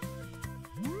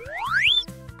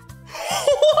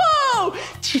 Whoa,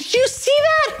 did you see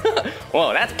that?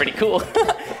 Whoa, that's pretty cool.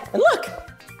 And look,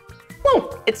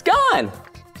 whoa, it's gone.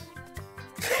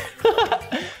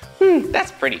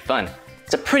 That's pretty fun.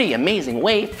 It's a pretty amazing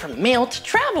way for mail to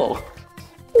travel.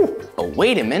 Ooh, but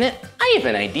wait a minute, I have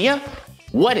an idea.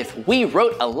 What if we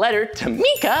wrote a letter to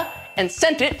Meekah and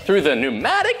sent it through the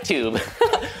pneumatic tube?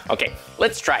 Okay,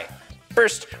 let's try it.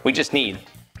 First, we just need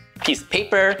a piece of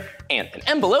paper and an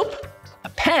envelope, a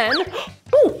pen,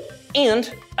 ooh,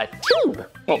 and a tube.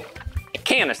 Well, a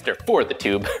canister for the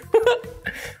tube.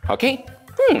 Okay,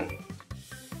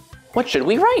 what should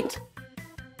we write?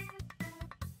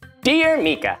 Dear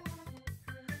Meekah,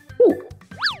 ooh,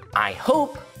 I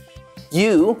hope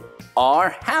you are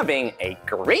having a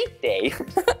great day.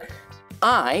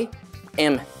 I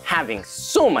am having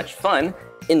so much fun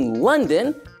in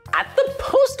London at the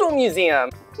Postal Museum.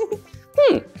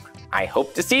 I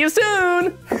hope to see you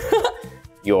soon.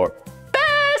 Your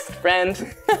best friend,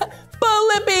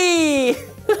 Blippi.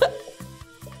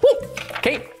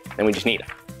 Okay, then we just need to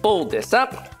fold this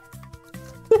up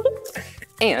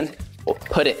and We'll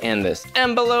put it in this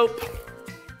envelope.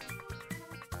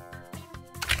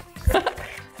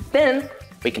 Then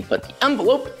we can put the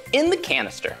envelope in the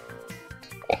canister.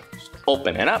 Just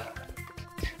open it up,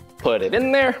 put it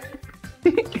in there.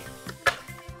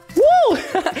 Woo!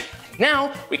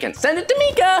 Now we can send it to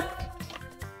Meekah.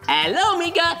 Hello,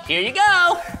 Meekah, here you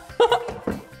go.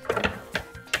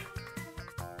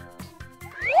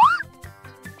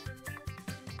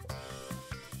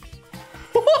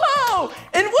 Whoa,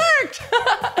 it worked!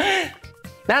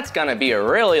 That's gonna be a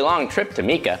really long trip to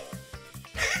Meekah.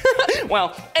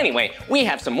 Well, anyway, we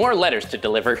have some more letters to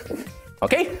deliver.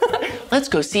 Okay, let's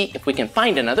go see if we can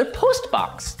find another post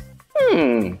box.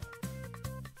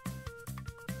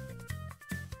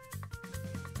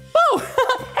 Oh,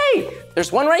 hey,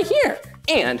 there's one right here.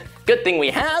 And good thing we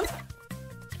have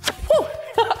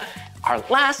our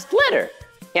last letter.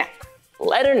 Yeah,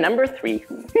 letter number 3.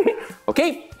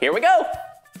 Okay, here we go.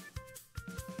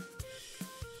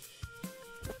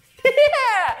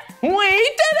 Yeah, we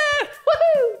did it!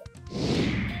 Woohoo!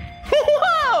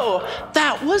 Whoa,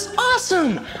 that was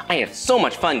awesome! I had so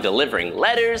much fun delivering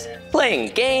letters,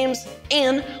 playing games,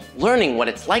 and learning what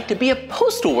it's like to be a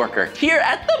postal worker here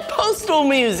at the Postal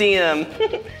Museum.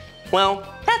 Well,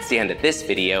 that's the end of this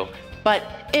video, but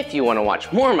if you want to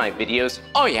watch more of my videos,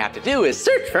 all you have to do is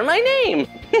search for my name.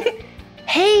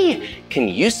 Hey, can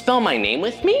you spell my name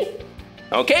with me?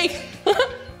 Okay,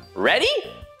 ready?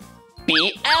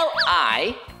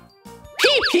 B-L-I-P-P-I,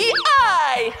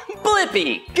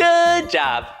 Blippi, good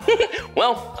job.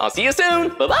 Well, I'll see you soon,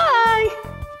 bye-bye.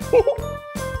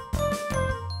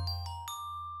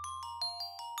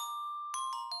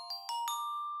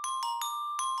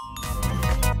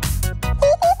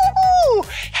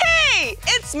 Hey,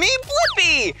 it's me,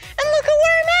 Blippi, and look at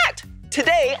where I'm at.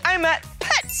 Today, I'm at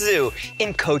Pet Zoo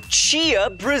in Cotia,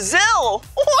 Brazil.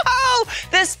 Wow,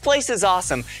 this place is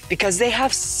awesome because they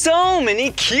have so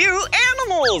many cute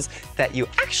animals that you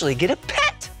actually get a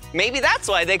pet. Maybe that's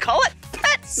why they call it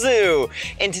Pet Zoo.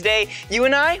 And today, you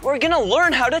and I, we're gonna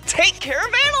learn how to take care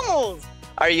of animals.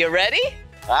 Are you ready?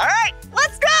 All right,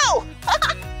 let's go.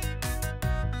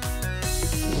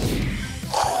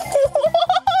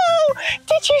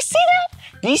 Did you see that?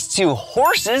 These two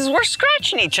horses were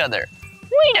scratching each other.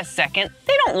 Wait a second,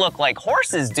 they don't look like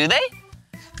horses, do they?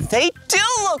 They do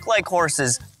look like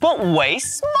horses, but way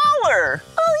smaller.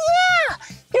 Oh yeah,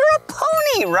 you're a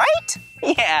pony, right?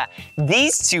 Yeah,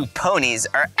 these two ponies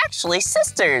are actually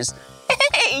sisters.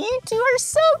 Hey, you two are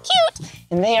so cute,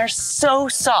 and they are so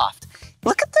soft.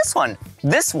 Look at this one.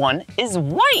 This one is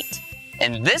white,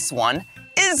 and this one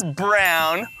is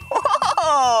brown.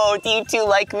 Whoa, do you two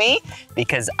like me?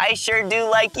 Because I sure do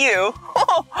like you.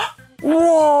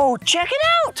 Whoa, check it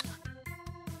out.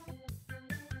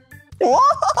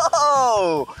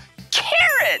 Whoa,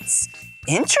 carrots.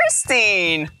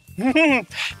 Interesting.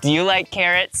 Do you like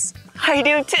carrots? I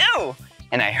do too.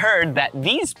 And I heard that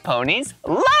these ponies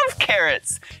love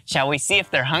carrots. Shall we see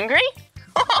if they're hungry?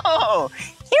 Oh,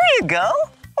 here you go.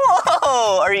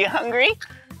 Whoa, are you hungry?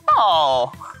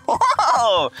 Oh,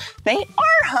 whoa, they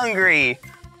are hungry.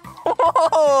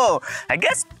 Whoa, I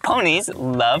guess ponies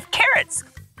love carrots.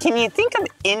 Can you think of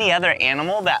any other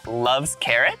animal that loves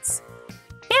carrots?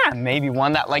 Yeah, maybe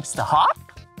one that likes to hop?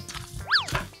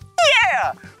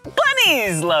 Yeah,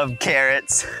 bunnies love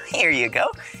carrots. Here you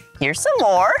go. Here's some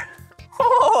more.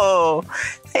 Oh,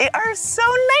 they are so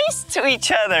nice to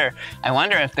each other. I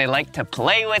wonder if they like to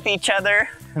play with each other.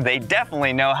 They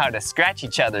definitely know how to scratch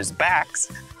each other's backs.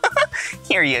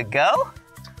 Here you go.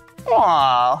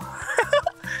 Aw.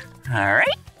 All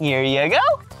right, here you go.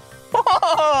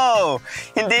 Whoa!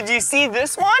 And did you see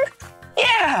this one?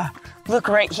 Yeah, look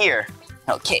right here.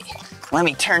 Okay, let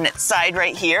me turn its side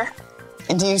right here.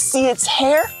 And do you see its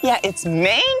hair? Yeah, its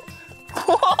mane.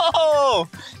 Whoa,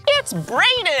 it's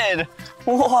braided.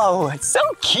 Whoa, it's so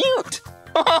cute.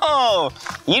 Whoa,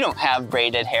 you don't have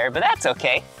braided hair, but that's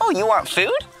okay. Oh, you want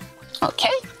food?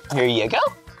 Okay, here you go.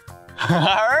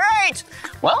 All right,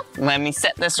 well, let me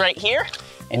set this right here,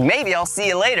 and maybe I'll see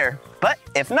you later. But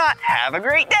if not, have a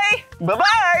great day.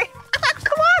 Bye-bye.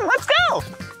 Come on, let's go.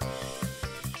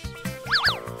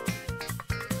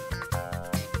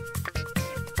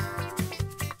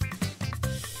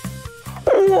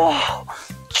 Whoa,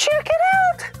 check it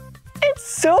out. It's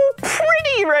so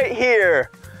pretty right here.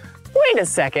 Wait a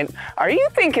second, are you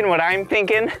thinking what I'm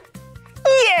thinking?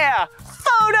 Yeah,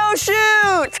 photo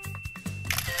shoot.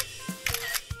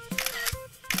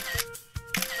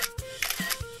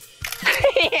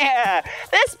 Yeah,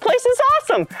 this place is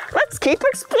awesome. Let's keep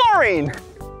exploring.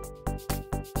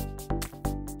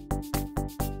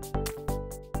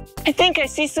 I think I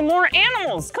see some more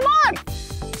animals. Come on.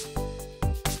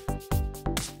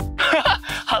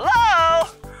 Hello?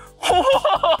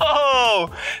 Whoa!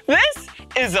 This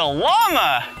is a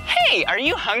llama. Hey, are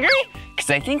you hungry? Because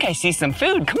I think I see some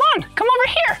food. Come on, come over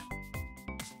here.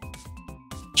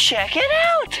 Check it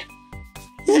out.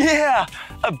 Yeah,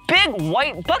 a big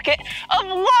white bucket of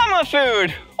llama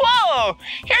food. Whoa,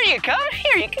 here you come.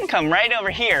 Here, you can come right over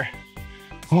here.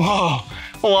 Whoa,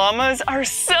 llamas are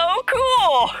so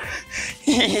cool.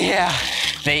 Yeah,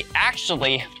 they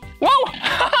actually, whoa.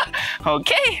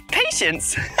 Okay,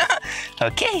 patience.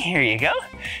 Okay, here you go.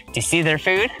 Do you see their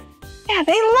food? Yeah,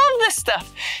 they love this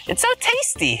stuff. It's so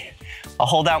tasty. I'll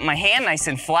hold out my hand nice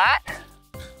and flat.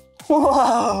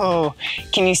 Whoa,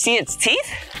 can you see its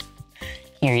teeth?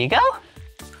 Here you go.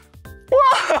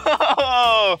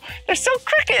 Whoa, they're so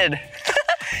crooked.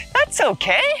 That's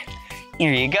okay.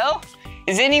 Here you go.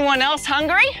 Is anyone else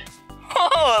hungry?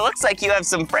 Oh, it looks like you have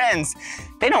some friends.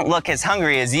 They don't look as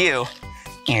hungry as you.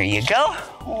 Here you go.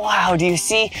 Wow, do you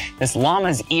see this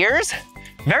llama's ears?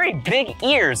 Very big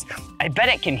ears. I bet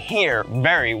it can hear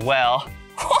very well.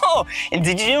 Oh, and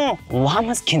did you know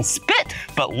llamas can spit?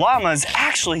 But llamas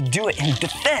actually do it in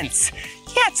defense.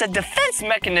 Yeah, it's a defense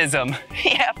mechanism.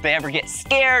 Yeah, if they ever get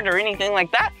scared or anything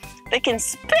like that, they can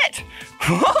spit.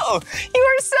 Whoa, you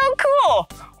are so cool.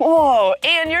 Whoa,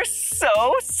 and you're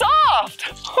so soft.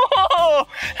 Whoa,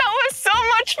 that was so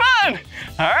much fun.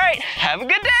 All right, have a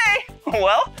good day.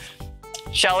 Well,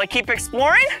 shall I keep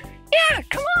exploring? Yeah,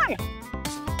 come on.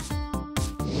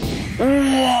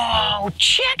 Whoa,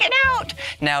 check it out.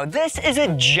 Now this is a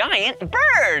giant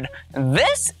bird.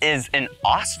 This is an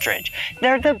ostrich.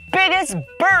 They're the biggest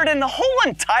bird in the whole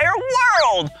entire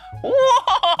world.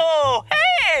 Whoa,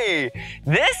 hey.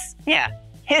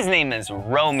 His name is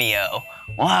Romeo.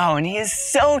 Wow, and he is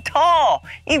so tall,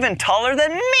 even taller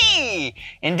than me.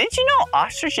 And did you know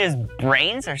ostriches'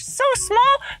 brains are so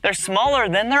small? They're smaller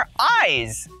than their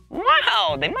eyes.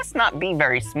 Wow, they must not be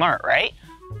very smart, right?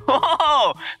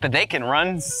 Whoa, but they can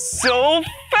run so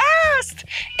fast.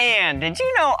 And did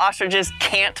you know ostriches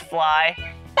can't fly?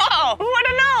 Whoa, who would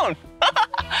have known?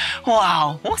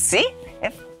 Wow, we'll see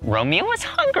if Romeo is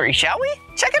hungry, shall we?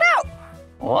 Check it out.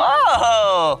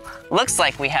 Whoa, looks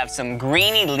like we have some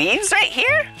greeny leaves right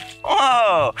here.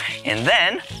 Whoa, and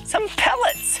then some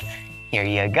pellets. Here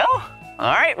you go.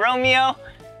 All right, Romeo,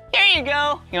 here you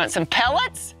go. You want some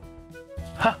pellets?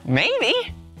 Huh,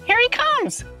 maybe. Here he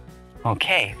comes.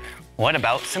 Okay, what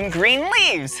about some green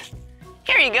leaves?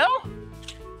 Here you go.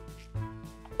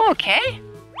 Okay,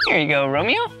 here you go,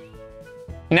 Romeo.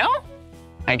 No?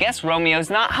 I guess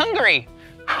Romeo's not hungry.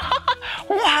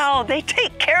 Wow, they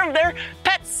take care of their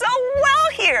pets so well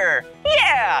here.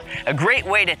 Yeah, a great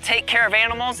way to take care of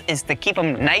animals is to keep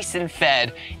them nice and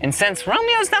fed. And since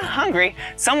Romeo's not hungry,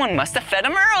 someone must have fed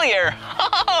him earlier.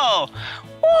 Oh,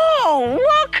 whoa,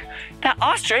 look, that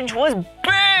ostrich was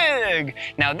big.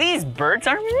 Now these birds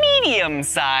are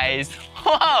medium-sized.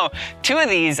 Whoa, 2 of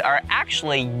these are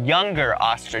actually younger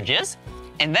ostriches,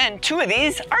 and then 2 of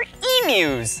these are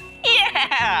emus.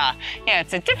 Yeah,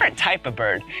 it's a different type of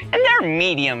bird, and they're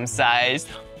medium-sized.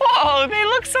 Whoa, they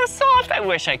look so soft. I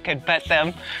wish I could pet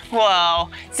them. Wow,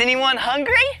 is anyone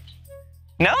hungry?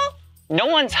 No? No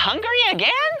one's hungry again?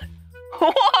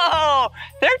 Whoa,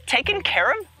 they're taken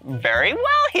care of very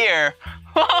well here.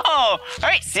 Whoa, all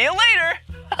right, see you later.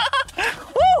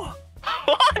 Woo,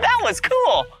 that was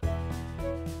cool.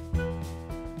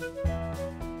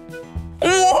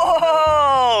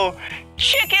 Whoa,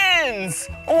 chickens.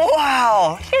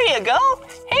 Wow, here you go.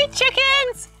 Hey,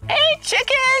 chickens. Hey,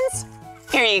 chickens.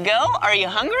 Here you go. Are you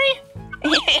hungry?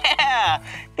 Yeah,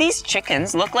 these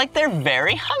chickens look like they're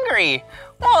very hungry.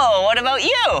 Whoa, what about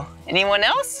you? Anyone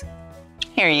else?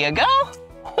 Here you go.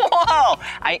 Whoa,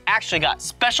 I actually got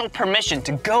special permission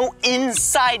to go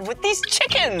inside with these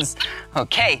chickens.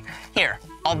 Okay, here,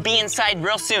 I'll be inside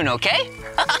real soon, okay?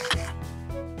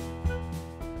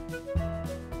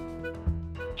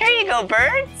 Here you go,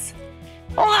 birds.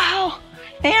 Wow,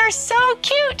 they are so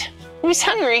cute. Who's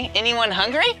hungry? Anyone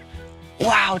hungry?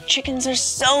 Wow, chickens are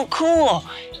so cool.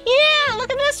 Yeah,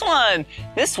 look at this one.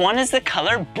 This one is the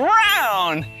color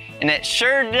brown, and it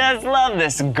sure does love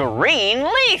this green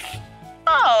leaf.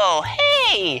 Oh,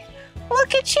 hey,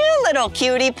 look at you, little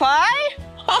cutie pie.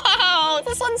 Oh,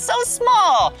 this one's so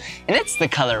small, and it's the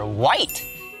color white.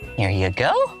 Here you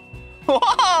go.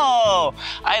 Whoa,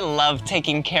 I love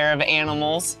taking care of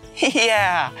animals.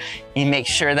 Yeah, you make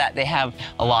sure that they have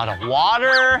a lot of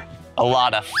water, a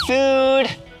lot of food.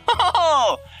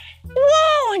 Oh,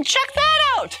 whoa, and check that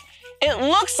out. It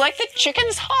looks like the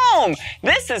chicken's home.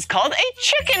 This is called a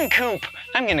chicken coop.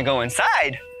 I'm gonna go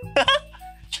inside.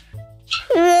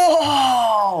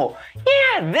 Whoa!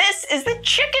 Yeah, this is the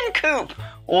chicken coop.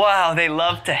 Wow, they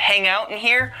love to hang out in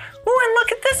here. Ooh, and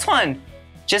look at this one.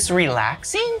 Just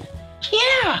relaxing?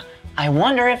 Yeah, I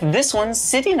wonder if this one's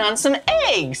sitting on some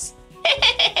eggs.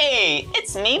 Hey,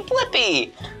 it's me,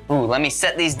 Blippi. Ooh, let me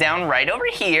set these down right over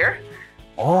here.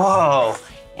 Whoa,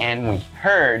 and we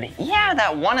heard, yeah,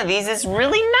 that one of these is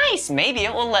really nice. Maybe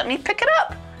it will let me pick it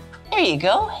up. There you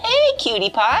go. Hey, cutie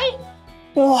pie.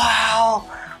 Wow,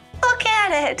 look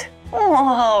at it.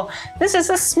 Whoa, this is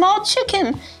a small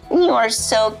chicken. You are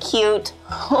so cute.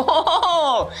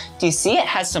 Oh, do you see it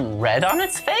has some red on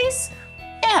its face?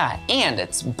 Yeah, and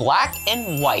it's black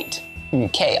and white.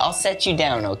 Okay, I'll set you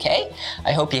down, okay?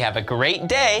 I hope you have a great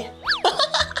day.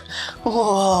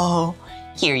 Whoa,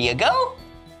 here you go.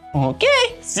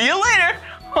 Okay, see you later.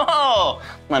 Oh,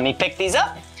 let me pick these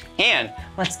up and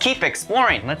let's keep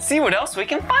exploring. Let's see what else we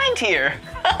can find here.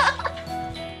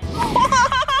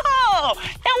 Whoa,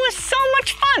 that was so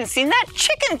much fun seeing that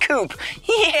chicken coop.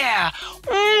 Yeah,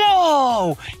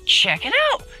 whoa, check it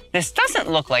out. This doesn't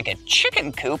look like a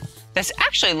chicken coop. This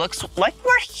actually looks like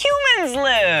where humans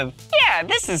live. Yeah,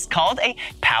 this is called a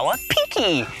pau a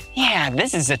pique. Yeah,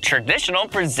 this is a traditional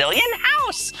Brazilian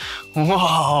house.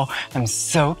 Whoa, I'm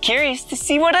so curious to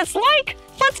see what it's like.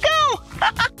 Let's go.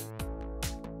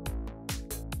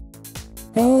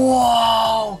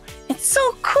 Whoa, it's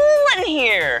so cool in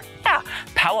here. Yeah,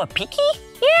 pau a pique?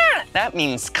 Yeah, that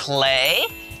means clay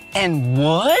and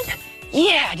wood.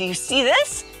 Yeah, do you see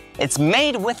this? It's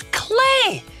made with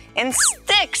clay and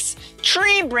sticks,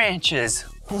 tree branches.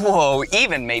 Whoa,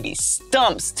 even maybe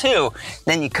stumps too.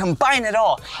 Then you combine it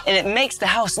all and it makes the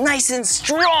house nice and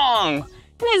strong.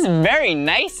 It is very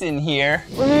nice in here.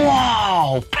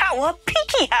 Wow, pau a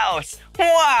pique house.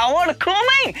 Wow, what a cool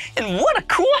name and what a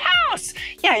cool house.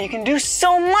 Yeah, you can do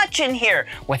so much in here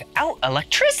without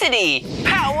electricity.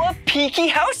 Pau a pique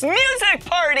house music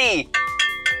party.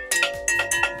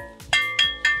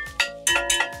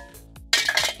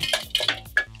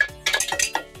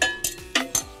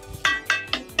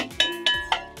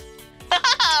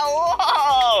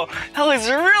 Whoa, that was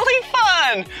really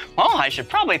fun. Oh, I should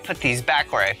probably put these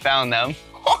back where I found them.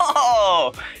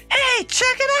 Whoa, hey,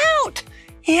 check it out.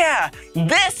 Yeah,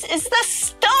 this is the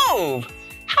stove.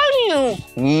 How do you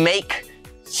make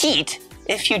heat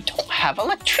if you don't have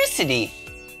electricity?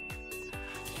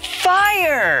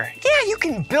 Fire. Yeah, you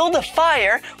can build a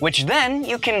fire, which then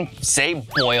you can, say,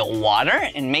 boil water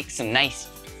and make some nice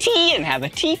tea and have a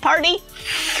tea party.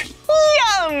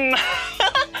 Yum!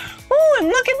 Ooh, and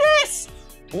look at this.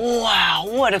 Wow,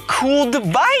 what a cool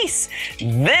device.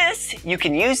 This you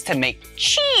can use to make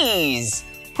cheese.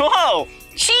 Whoa,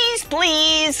 cheese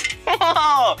please.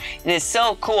 Whoa, it is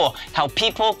so cool how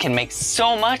people can make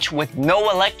so much with no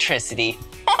electricity.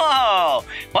 Whoa,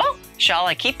 well, shall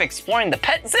I keep exploring the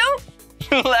pet zoo?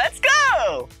 Let's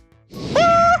go.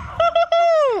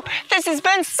 Woo-hoo-hoo! This has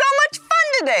been so much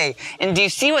fun today. And do you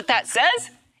see what that says?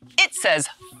 It says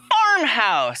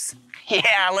farmhouse.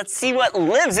 Yeah, let's see what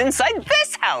lives inside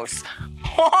this house.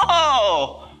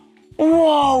 Whoa!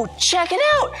 Whoa, check it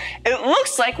out. It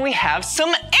looks like we have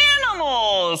some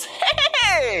animals.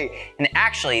 Hey! And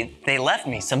actually, they left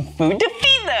me some food to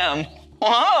feed them.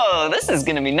 Whoa, this is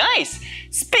gonna be nice.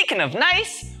 Speaking of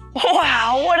nice,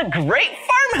 wow, what a great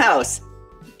farmhouse.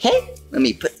 Okay, let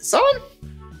me put this on.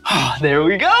 Oh, there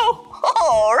we go.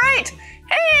 All right.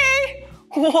 Hey!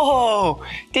 Whoa,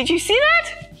 did you see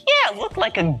that? Yeah, it looked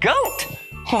like a goat.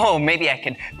 Oh, maybe I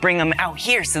could bring them out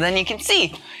here so then you can see.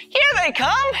 Here they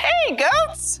come. Hey,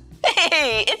 goats.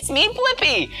 Hey, it's me,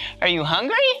 Blippi. Are you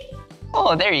hungry?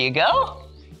 Oh, there you go.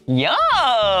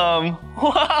 Yum.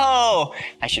 Whoa,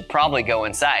 I should probably go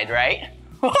inside, right?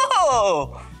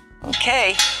 Whoa,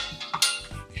 okay.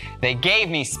 They gave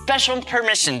me special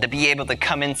permission to be able to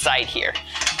come inside here.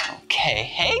 Okay,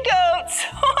 hey goats.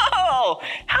 Whoa,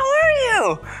 how are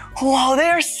you? Whoa, they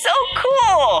are so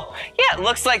cool. Yeah, it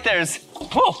looks like there's,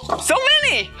 whoa, so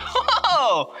many.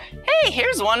 Whoa, hey,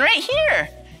 here's one right here.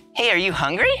 Hey, are you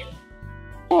hungry?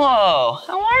 Whoa,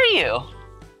 how are you?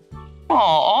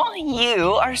 Aw,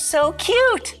 you are so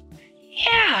cute.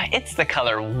 Yeah, it's the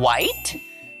color white.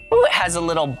 Ooh, it has a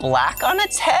little black on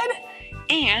its head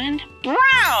and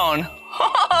brown.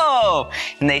 Oh,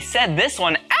 and they said this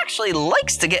one actually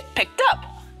likes to get picked up.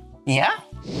 Yeah?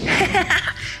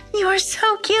 You are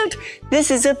so cute.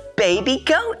 This is a baby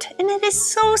goat and it is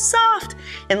so soft.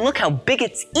 And look how big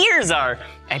its ears are.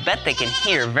 I bet they can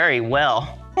hear very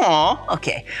well. Aw,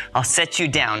 okay, I'll set you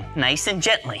down nice and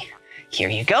gently. Here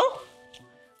you go.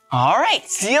 All right,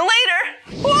 see you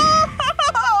later.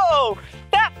 Whoa!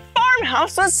 That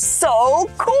farmhouse was so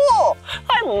cool.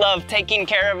 I love taking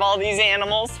care of all these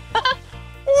animals.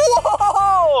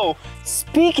 Whoa!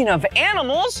 Speaking of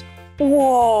animals,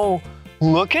 whoa,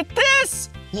 look at this.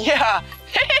 Yeah,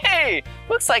 hey,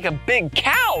 looks like a big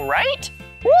cow, right?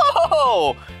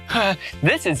 Whoa!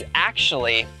 This is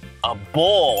actually a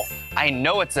bull. I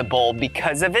know it's a bull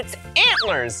because of its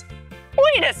antlers.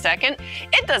 Wait a second,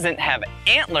 it doesn't have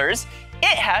antlers,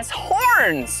 it has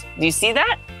horns. Do you see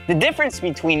that? The difference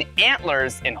between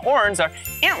antlers and horns are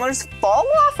antlers fall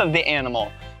off of the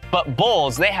animal, but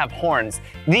bulls, they have horns.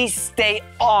 These stay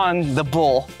on the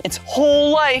bull its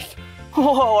whole life.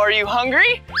 Whoa, are you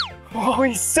hungry? Oh,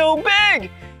 he's so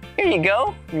big. Here you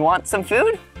go. You want some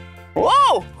food?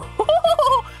 Whoa!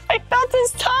 I felt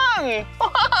his tongue.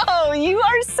 Whoa, you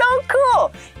are so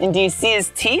cool. And do you see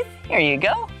his teeth? Here you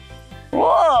go.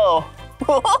 Whoa!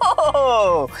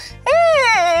 Whoa!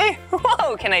 Hey!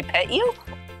 Whoa, can I pet you?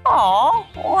 Aw,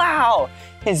 wow.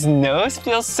 His nose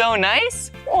feels so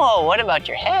nice. Whoa, what about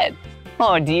your head?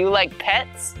 Oh, do you like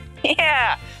pets?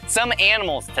 Yeah, some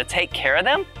animals, to take care of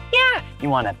them, yeah, you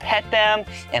want to pet them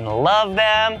and love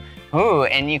them. Ooh,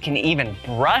 and you can even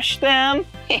brush them.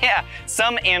 Yeah,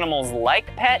 some animals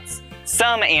like pets,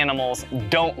 some animals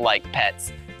don't like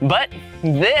pets. But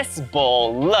this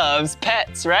bull loves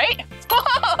pets, right?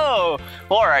 Whoa!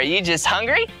 Or are you just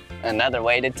hungry? Another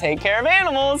way to take care of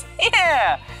animals.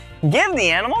 Yeah, give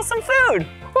the animal some food.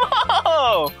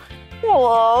 Whoa!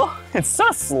 Whoa, it's so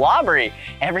slobbery.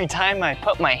 Every time I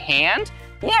put my hand,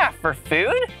 yeah, for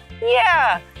food,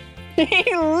 yeah,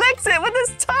 he licks it with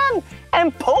his tongue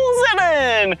and pulls it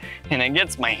in, and it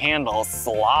gets my hand all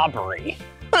slobbery.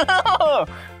 All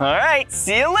right,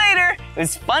 see you later. It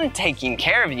was fun taking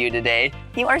care of you today.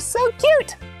 You are so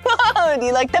cute. Do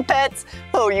you like the pets?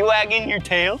 Oh, you wagging your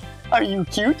tail? Are you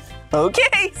cute?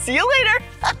 Okay, see you later.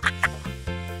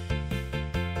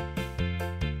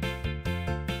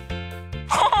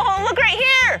 Oh, look right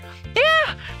here.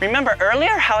 Yeah, remember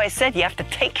earlier how I said you have to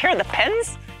take care of the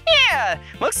pens? Yeah,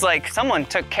 looks like someone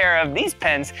took care of these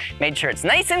pens, made sure it's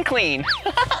nice and clean.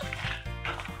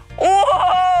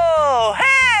 Whoa,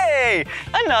 hey,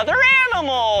 another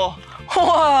animal.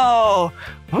 Whoa,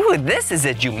 ooh, this is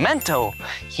a jumento.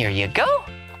 Here you go.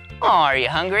 Oh, are you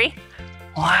hungry?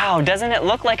 Wow, doesn't it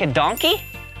look like a donkey?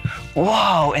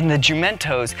 Whoa, and the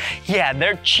jumentos, yeah,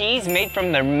 their cheese made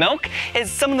from their milk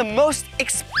is some of the most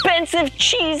expensive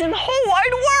cheese in the whole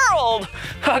wide world.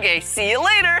 Okay, see you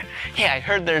later. Yeah, I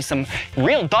heard there's some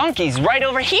real donkeys right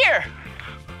over here.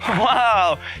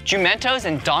 Wow, jumentos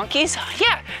and donkeys,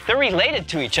 yeah, they're related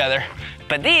to each other.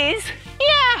 But these,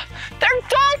 yeah, they're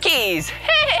donkeys.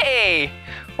 Hey,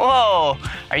 whoa,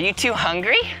 are you too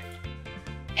hungry?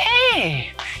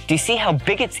 Hey, do you see how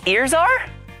big its ears are?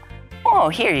 Oh,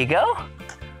 here you go.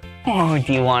 Oh,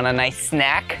 do you want a nice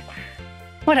snack?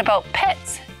 What about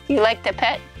pets? Do you like to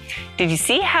pet? Did you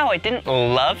see how I didn't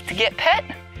love to get pet?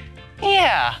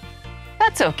 Yeah,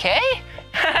 that's okay.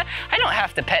 I don't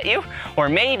have to pet you. Or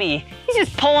maybe he's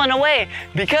just pulling away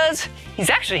because he's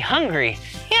actually hungry.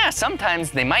 Yeah, sometimes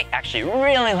they might actually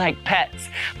really like pets.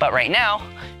 But right now,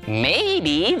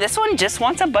 maybe this one just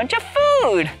wants a bunch of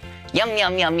food. Yum,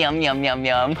 yum, yum, yum, yum, yum,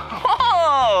 yum.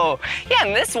 Oh, yeah,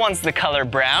 and this one's the color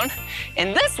brown.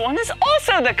 And this one is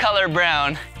also the color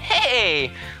brown.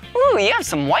 Hey, ooh, you have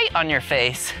some white on your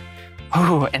face.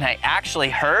 Ooh, and I actually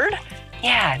heard,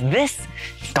 yeah, this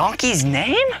donkey's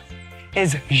name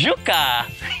is Juka.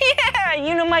 Yeah,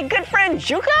 you know my good friend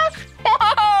Juka?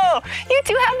 Whoa, you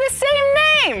two have the same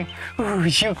name. Ooh,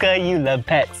 Juka, you love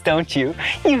pets, don't you?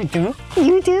 You do, do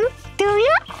you?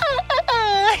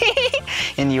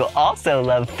 And you also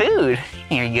love food.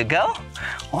 Here you go.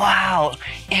 Wow,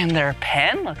 and their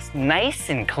pen looks nice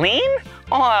and clean.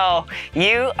 Wow,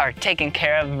 you are taken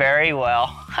care of very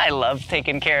well. I love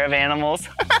taking care of animals.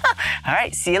 All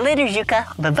right, see you later, Juka.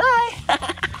 Bye-bye.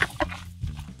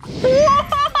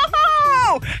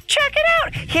 Whoa! Check it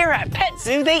out. Here at Pet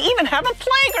Zoo, they even have a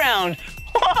playground.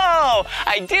 Whoa,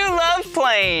 I do love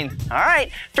playing. All right,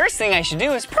 first thing I should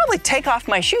do is probably take off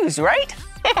my shoes, right?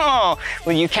 Oh,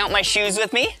 will you count my shoes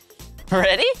with me?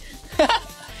 Ready?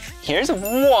 Here's 1,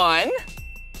 all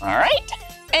right,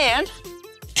 and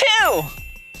 2.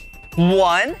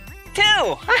 1, 2,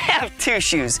 I have 2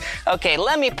 shoes. Okay,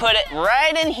 let me put it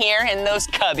right in here in those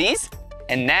cubbies.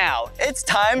 And now it's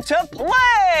time to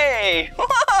play.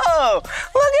 Whoa, look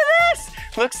at this.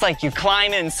 Looks like you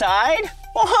climb inside.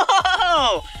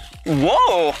 Whoa,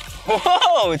 whoa,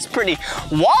 whoa, it's pretty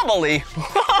wobbly.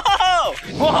 Whoa,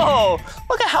 whoa,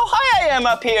 look at how high I am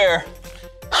up here.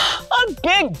 A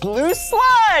big blue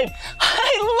slide.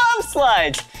 I love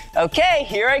slides. Okay,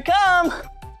 here I come.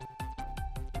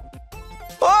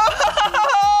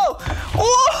 Whoa,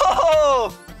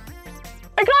 whoa,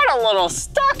 I got a little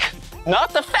stuck.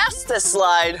 not the fastest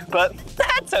slide, but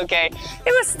that's okay.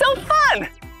 It was still fun.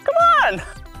 Come on.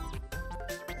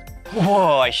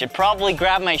 Whoa, I should probably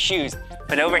grab my shoes.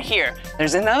 But over here,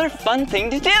 there's another fun thing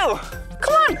to do.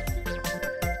 Come on.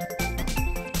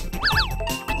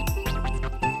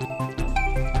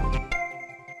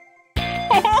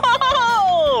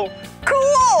 Whoa,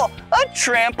 cool, a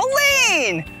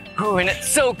trampoline. Ooh, and it's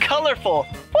so colorful.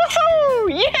 Woohoo,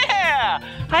 yeah,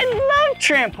 I love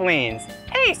trampolines.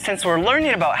 Hey, since we're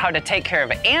learning about how to take care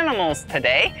of animals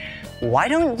today, why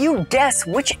don't you guess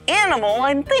which animal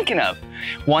I'm thinking of?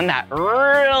 One that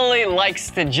really likes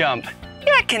to jump.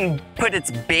 Yeah, it can put its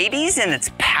babies in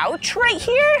its pouch right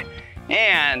here.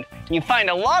 And you find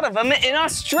a lot of them in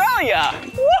Australia.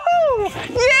 Woohoo!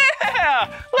 Yeah!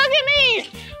 Look at me!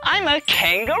 I'm a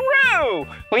kangaroo.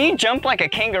 Will you jump like a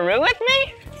kangaroo with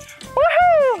me?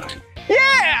 Woohoo!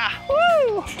 Yeah!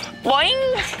 Woo!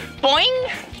 Boing! Boing!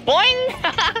 Boing!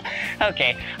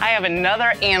 Okay, I have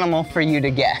another animal for you to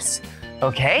guess.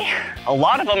 Okay, a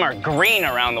lot of them are green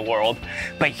around the world,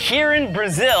 but here in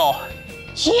Brazil,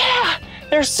 yeah,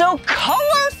 they're so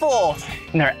colorful,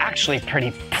 and they're actually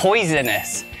pretty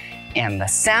poisonous. And the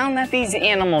sound that these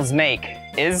animals make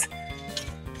is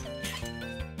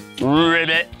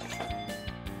ribbit,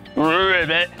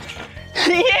 ribbit.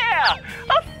 Yeah,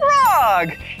 a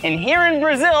frog. And here in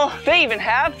Brazil, they even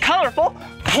have colorful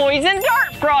poison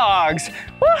dart frogs.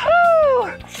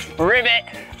 Woohoo! Ribbit,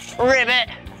 ribbit,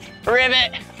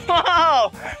 ribbit.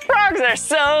 Whoa, frogs are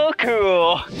so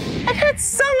cool. I've had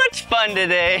so much fun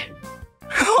today.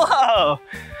 Whoa,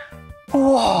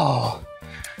 whoa.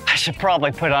 I should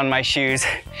probably put on my shoes.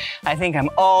 I think I'm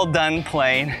all done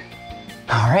playing.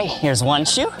 All right, here's one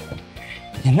shoe.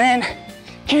 And then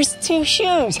here's two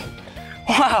shoes.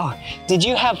 Wow, did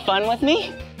you have fun with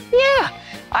me? Yeah,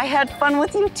 I had fun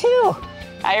with you too.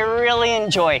 I really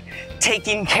enjoy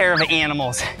taking care of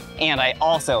animals, and I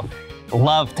also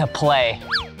love to play.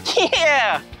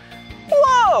 Yeah,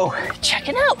 whoa, check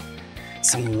it out.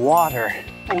 Some water.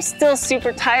 I'm still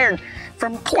super tired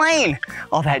from playing.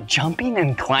 All that jumping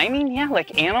and climbing, yeah,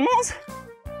 like animals.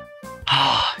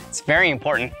 Oh, it's very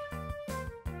important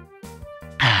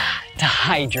to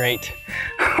hydrate.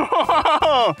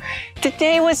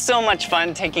 Today was so much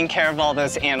fun taking care of all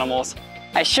those animals.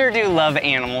 I sure do love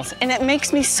animals, and it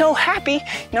makes me so happy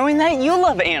knowing that you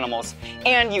love animals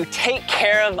and you take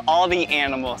care of all the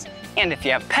animals. And if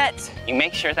you have pets, you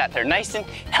make sure that they're nice and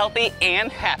healthy and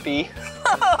happy.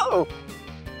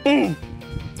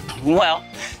 Well,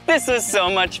 this was so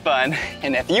much fun.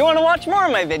 And if you want to watch more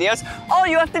of my videos, all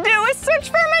you have to do is search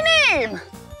for my name.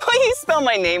 Please spell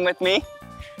my name with me.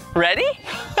 Ready?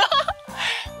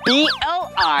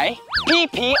 B-L-I-P-P-I,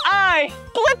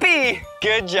 Blippi.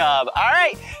 Good job. All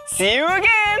right, see you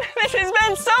again. This has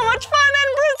been so much fun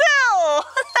in Brazil.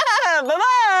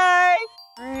 Bye-bye.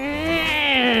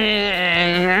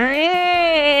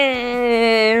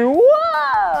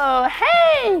 Whoa,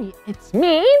 hey, it's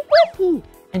me, Blippi.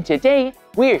 And today,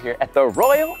 we're here at the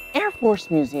Royal Air Force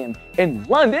Museum in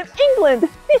London, England.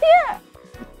 Yeah,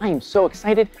 I am so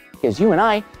excited because you and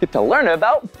I get to learn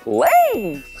about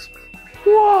planes.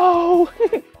 Whoa,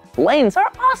 planes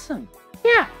are awesome.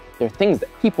 Yeah, they're things that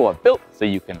people have built so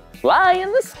you can fly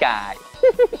in the sky.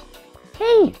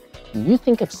 Hey, can you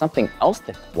think of something else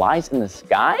that flies in the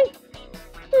sky?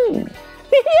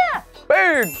 Yeah,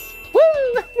 birds.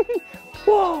 Woo!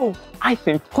 Whoa, I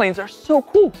think planes are so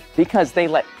cool because they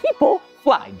let people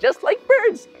fly just like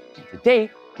birds. And today,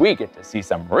 we get to see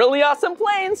some really awesome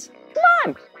planes. Come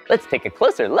on, let's take a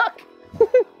closer look.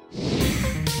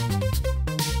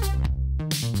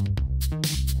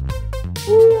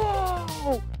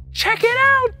 Whoa, check it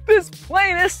out. This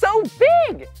plane is so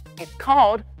big. It's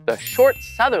called the Short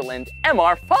Sutherland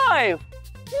MR5.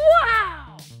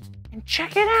 Wow, and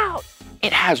check it out.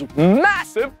 It has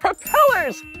massive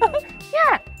propellers.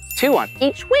 Yeah, 2 on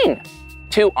each wing.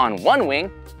 2 on one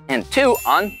wing and 2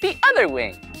 on the other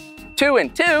wing. 2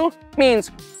 and 2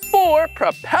 means 4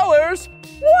 propellers.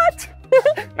 What?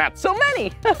 Not so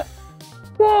many.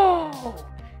 Whoa,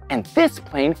 and this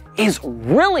plane is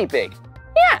really big.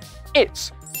 Yeah,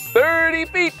 it's 30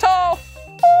 feet tall.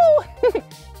 Ooh.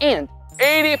 And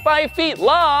 85 feet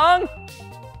long.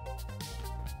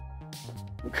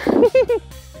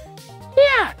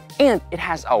 Yeah, and it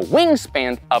has a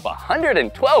wingspan of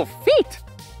 112 feet.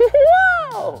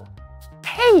 Whoa!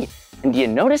 Hey, and do you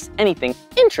notice anything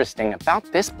interesting about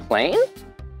this plane?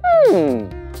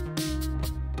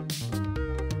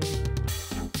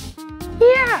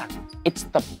 Yeah, it's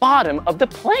the bottom of the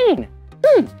plane.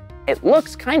 It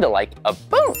looks kind of like a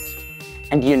boat.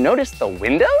 And do you notice the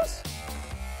windows?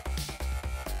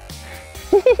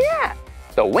 Yeah,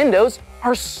 the the windows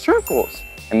are circles.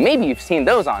 And maybe you've seen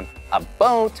those on a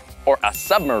boat or a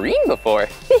submarine before.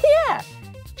 Yeah.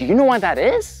 Do you know why that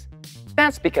is?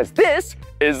 That's because this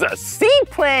is a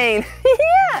seaplane.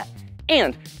 Yeah.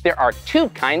 And there are two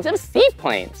kinds of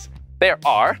seaplanes. There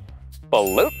are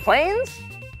float planes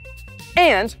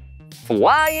and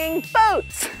flying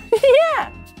boats.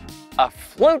 Yeah. A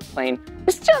float plane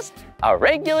is just a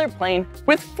regular plane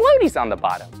with floaties on the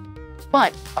bottom.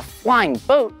 But a flying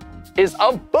boat is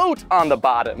a boat on the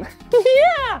bottom.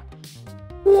 Yeah.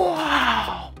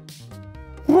 Wow.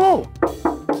 Whoa.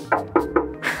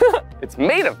 It's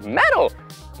made of metal.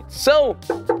 It's so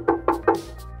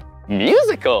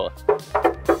musical.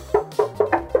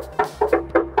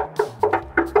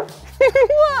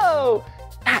 Whoa,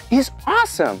 that is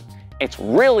awesome. It's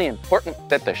really important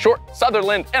that the Short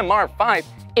Sutherland MR5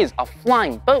 is a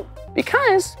flying boat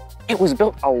because it was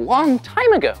built a long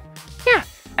time ago. Yeah,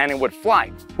 and it would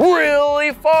fly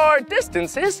really far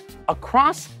distances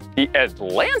across the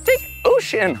Atlantic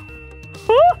Ocean.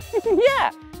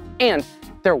 Yeah, and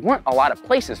there weren't a lot of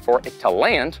places for it to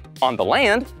land on the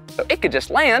land, so it could just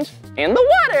land in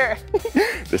the water.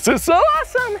 This is so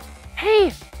awesome.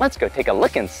 Hey, let's go take a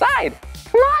look inside.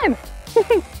 Come on.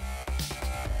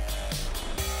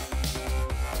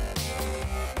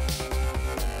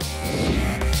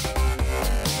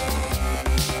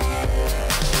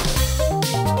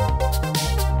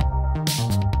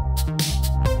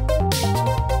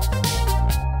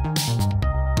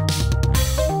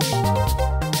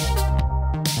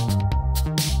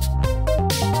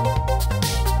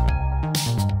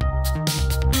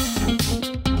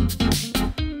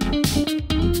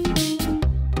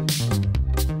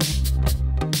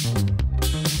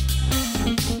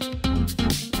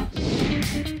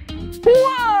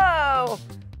 Whoa!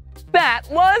 That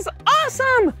was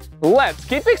awesome! Let's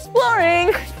keep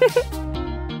exploring!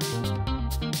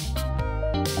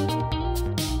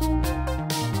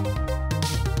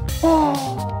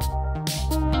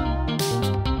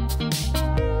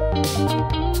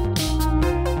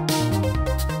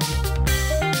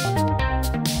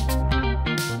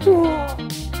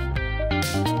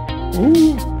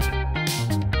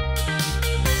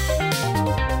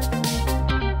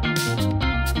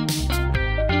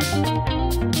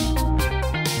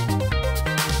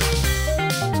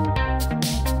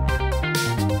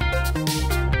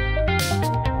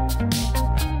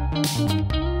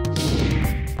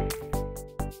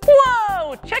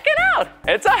 Whoa, check it out!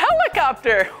 It's a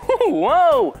helicopter!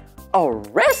 Whoa, a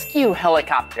rescue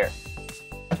helicopter.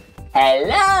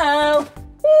 Hello!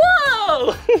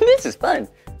 Whoa, this is fun.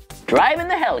 Driving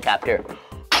the helicopter.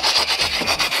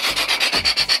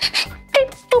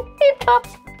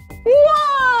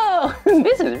 Whoa,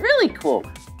 this is really cool.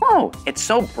 Whoa, it's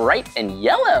so bright and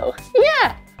yellow.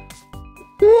 Yeah.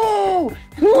 Whoa,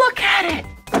 look at it.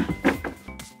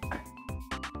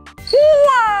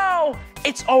 Wow,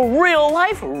 it's a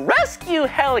real-life rescue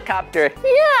helicopter.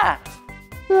 Yeah.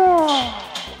 Whoa,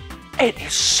 it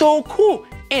is so cool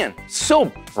and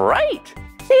so bright.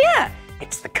 Yeah,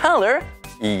 it's the color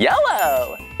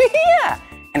yellow. Yeah,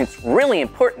 and it's really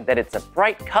important that it's a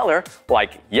bright color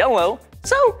like yellow,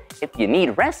 so if you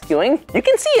need rescuing, you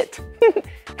can see it.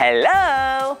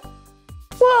 Hello.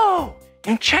 Whoa,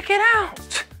 and check it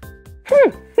out.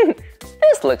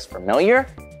 This looks familiar.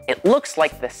 It looks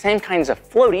like the same kinds of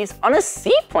floaties on a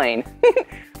seaplane.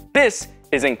 This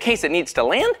is in case it needs to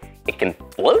land, it can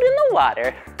float in the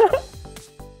water.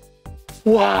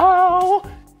 Wow,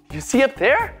 you see up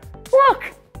there?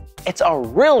 Look, it's a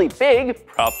really big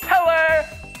propeller.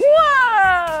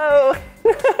 Whoa!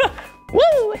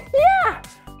 Woo, yeah!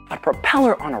 A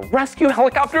propeller on a rescue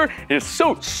helicopter is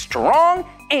so strong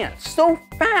and so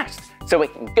fast, so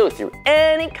it can go through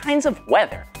any kinds of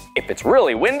weather. If it's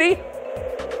really windy,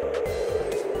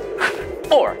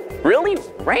 or really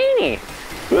rainy.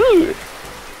 Ooh.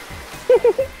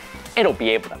 It'll be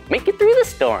able to make it through the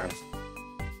storm.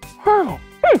 Wow,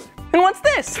 and what's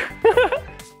this?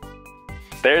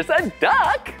 There's a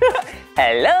duck.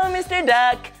 Hello, Mr.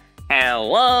 Duck.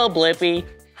 Hello, Blippi.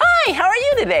 Hi, how are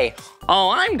you today? Oh,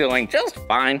 I'm doing just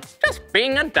fine, just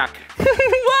being a duck.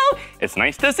 Well, it's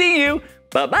nice to see you.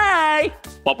 Bye-bye.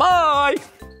 Bye-bye.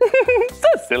 So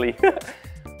silly.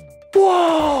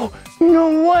 Whoa,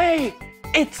 no way.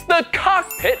 It's the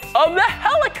cockpit of the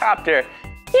helicopter.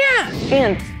 Yeah,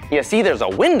 and you see there's a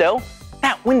window.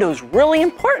 That window's really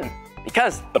important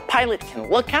because the pilot can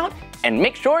look out and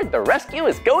make sure the rescue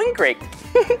is going great.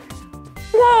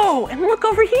 Whoa, and look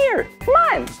over here. Come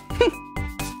on.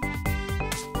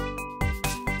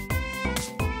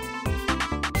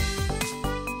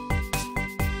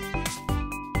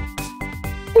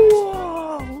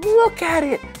 Whoa, look at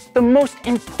it. The most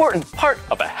important part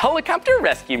of a helicopter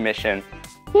rescue mission.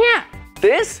 Yeah,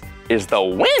 this is the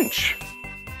winch.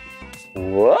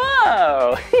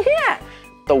 Whoa, yeah.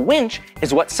 The winch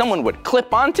is what someone would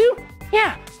clip onto.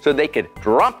 Yeah, so they could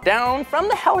drop down from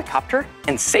the helicopter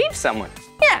and save someone.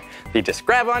 Yeah, they just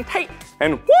grab on tight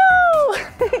and whoa,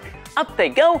 up they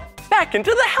go back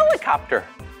into the helicopter.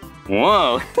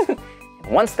 Whoa,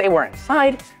 once they were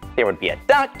inside, there would be a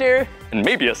doctor and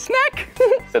maybe a snack,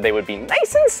 so they would be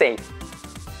nice and safe.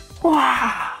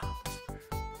 Wow,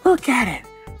 look at it.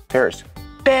 There's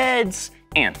beds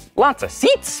and lots of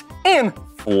seats and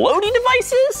floaty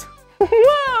devices.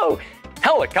 Whoa,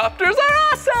 helicopters are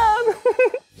awesome.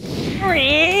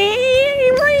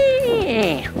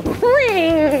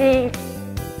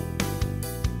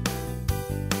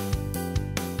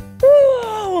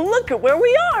 Whoa, look at where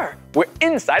we are. We're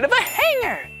inside of a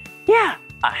hangar. Yeah,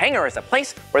 a hangar is a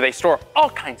place where they store all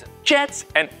kinds of jets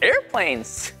and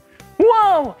airplanes.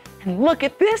 Whoa, and look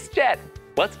at this jet.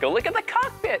 Let's go look at the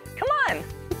cockpit. Come on.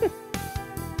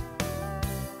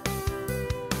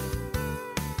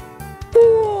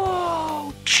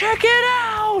 Whoa, check it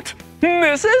out.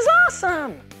 This is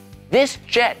awesome. This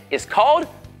jet is called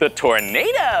the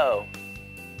Tornado.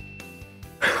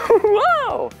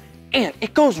 Whoa, and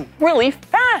it goes really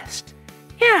fast.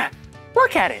 Yeah,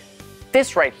 look at it.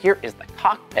 This right here is the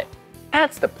cockpit.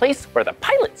 That's the place where the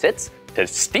pilot sits to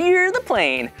steer the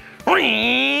plane.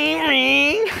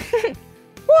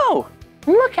 Whoa,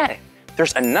 look at it.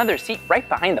 There's another seat right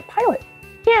behind the pilot.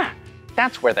 Yeah,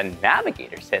 that's where the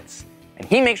navigator sits. And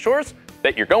he makes sure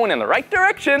that you're going in the right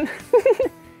direction.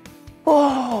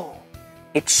 Whoa,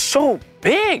 it's so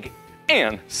big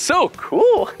and so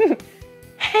cool.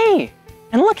 Hey,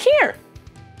 and look here.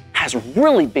 Has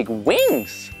really big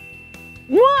wings.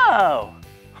 Whoa,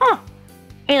 huh.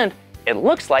 And it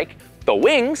looks like the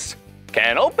wings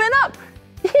can open up.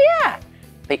 Yeah,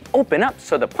 they open up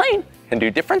so the plane can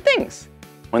do different things.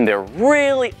 When they're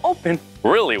really open,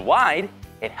 really wide,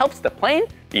 it helps the plane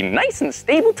be nice and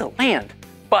stable to land.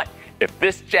 But if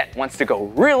this jet wants to go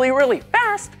really, really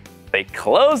fast, they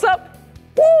close up,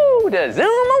 woo, to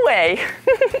zoom away.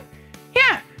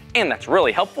 Yeah, and that's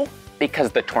really helpful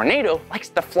because the Tornado likes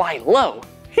to fly low.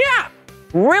 Yeah,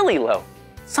 really low,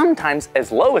 sometimes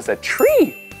as low as a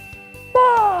tree.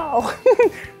 Whoa.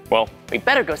 Well, we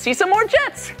better go see some more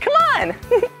jets. Come on.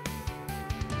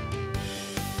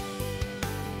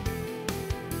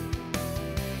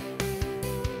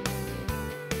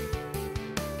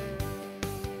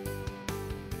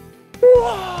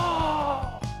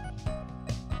 Whoa!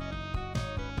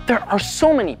 There are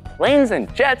so many planes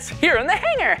and jets here in the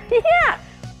hangar. Yeah!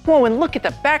 Whoa, and look at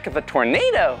the back of the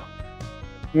Tornado.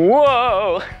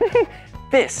 Whoa!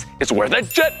 This is where the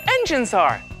jet engines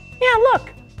are. Yeah,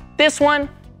 look. This one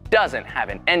doesn't have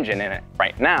an engine in it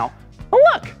right now. Oh,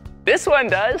 look, this one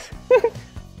does.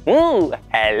 Ooh,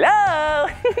 hello.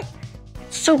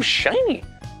 It's so shiny.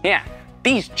 Yeah,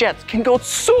 these jets can go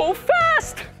so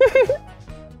fast.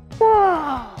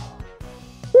 Whoa.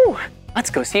 Ooh, let's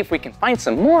go see if we can find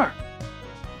some more.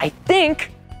 I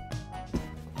think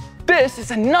this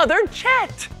is another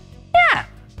jet. Yeah,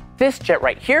 this jet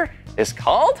right here is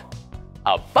called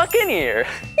a Buccaneer.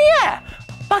 Yeah,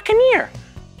 a Buccaneer.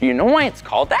 Do you know why it's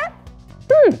called that?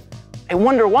 I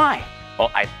wonder why.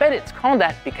 Well, I bet it's called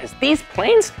that because these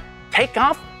planes take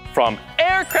off from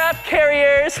aircraft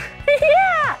carriers.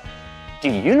 Yeah! Do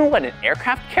you know what an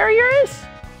aircraft carrier is?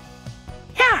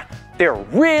 Yeah, they're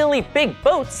really big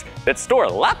boats that store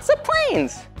lots of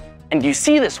planes. And do you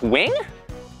see this wing?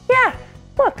 Yeah,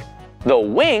 look, the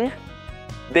wing,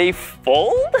 they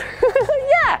fold.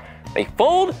 Yeah, they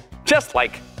fold just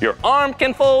like your arm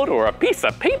can fold or a piece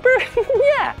of paper.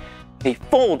 Yeah, they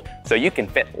fold so you can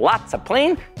fit lots of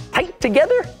plane tight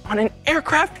together on an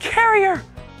aircraft carrier.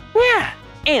 Yeah,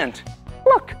 and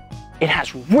look, it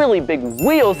has really big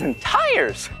wheels and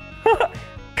tires.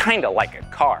 Kinda like a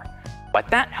car, but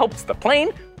that helps the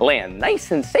plane land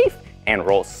nice and safe and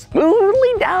roll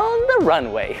smoothly down the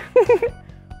runway.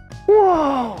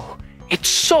 Whoa, it's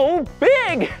so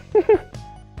big.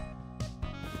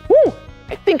 Woo,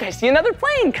 I think I see another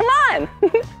plane, come on.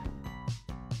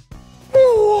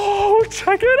 Whoa,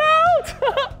 check it out.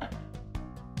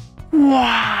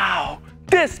 Wow,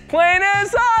 this plane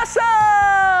is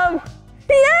awesome.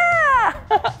 Yeah.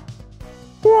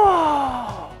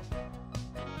 Whoa.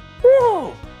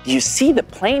 Whoa, do you see the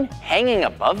plane hanging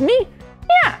above me?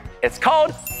 Yeah, it's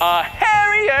called a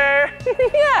Harrier.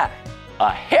 Yeah,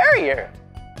 a Harrier.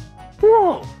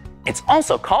 Whoa, it's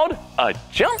also called a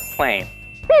jump plane.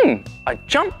 A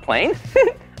jump plane?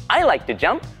 I like to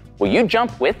jump. Will you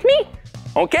jump with me?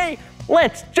 Okay,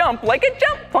 Let's jump like a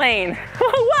jump plane.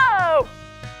 Whoa!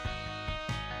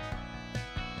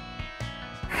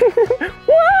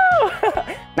 Whoa!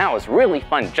 That was really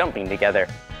fun jumping together.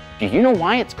 Do you know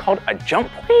why it's called a jump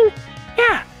plane?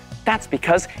 Yeah, that's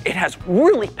because it has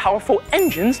really powerful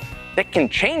engines that can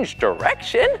change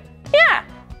direction. Yeah,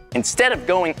 instead of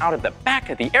going out of the back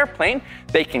of the airplane,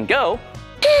 they can go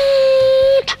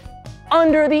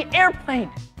under the airplane,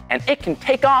 and it can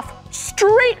take off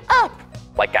straight up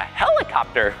like a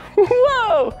helicopter.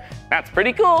 Whoa, that's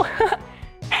pretty cool.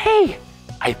 Hey,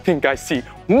 I think I see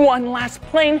one last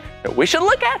plane that we should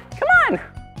look at. Come on.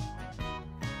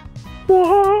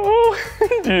 Whoa,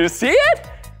 do you see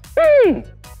it?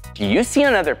 Do you see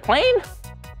another plane?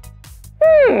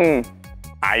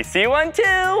 I see one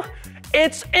too.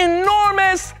 It's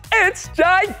enormous. It's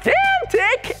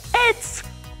gigantic. It's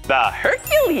the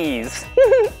Hercules.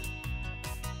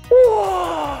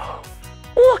 Whoa,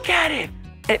 look at it.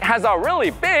 It has a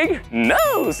really big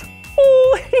nose.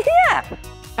 Oh, yeah.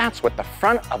 That's what the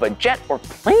front of a jet or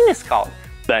plane is called,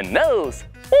 the nose.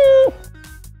 Ooh.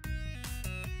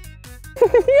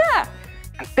 Yeah,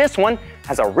 and this one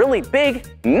has a really big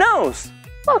nose.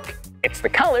 Look, it's the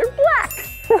color black.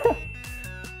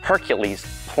 Hercules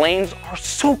planes are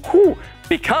so cool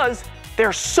because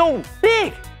they're so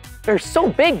big. They're so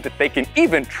big that they can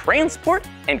even transport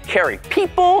and carry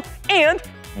people and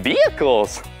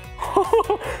vehicles.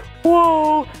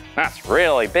 Whoa, that's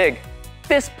really big.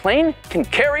 This plane can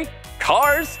carry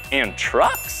cars and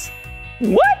trucks.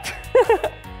 What?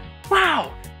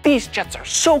 Wow, these jets are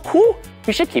so cool.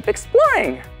 We should keep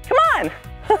exploring. Come on.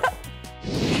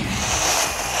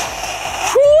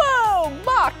 Whoa,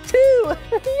 Mach 2.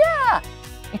 Yeah,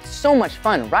 it's so much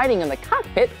fun riding in the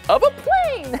cockpit of a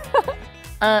plane.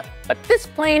 But this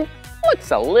plane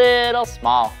looks a little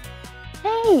small.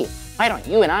 Hey, why don't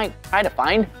you and I try to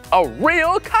find a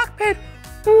real cockpit?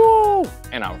 Whoa,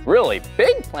 and a really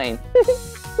big plane.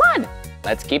 Come on,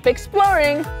 let's keep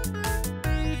exploring.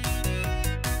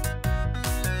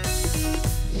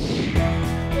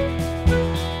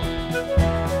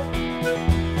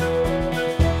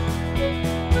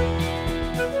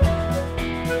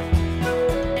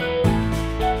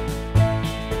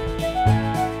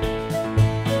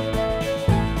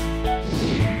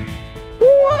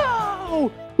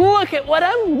 Whoa, look at what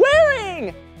I'm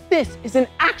wearing. This is an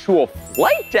actual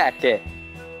flight jacket.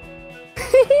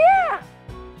 Yeah,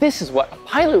 this is what a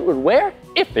pilot would wear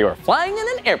if they were flying in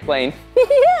an airplane.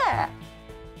 Yeah.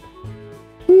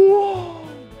 Whoa,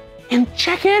 and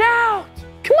check it out.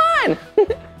 Come on.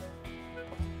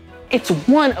 It's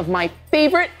one of my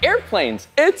favorite airplanes.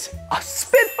 It's a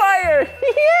Spitfire.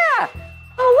 Yeah.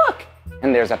 Oh, look,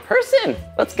 and there's a person.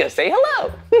 Let's go say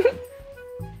hello.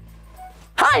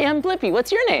 Hi, I'm Blippi.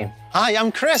 What's your name? Hi,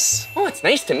 I'm Chris. Oh, it's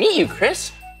nice to meet you,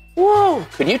 Chris. Whoa,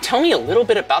 could you tell me a little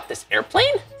bit about this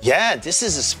airplane? Yeah, this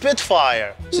is a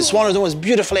Spitfire. This is one of the most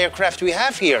beautiful aircraft we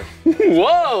have here.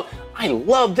 Whoa, I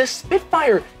love this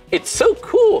Spitfire. It's so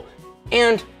cool.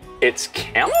 And it's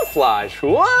camouflage.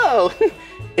 Whoa.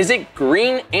 Is it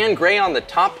green and gray on the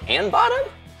top and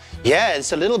bottom? Yeah,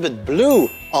 it's a little bit blue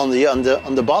on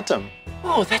the bottom.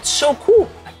 Oh, that's so cool.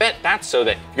 I bet that's so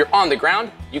that if you're on the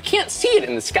ground, you can't see it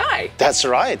in the sky. That's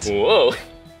right. Whoa,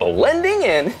 blending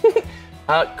in.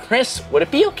 Chris, would it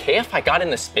be okay if I got in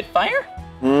the Spitfire?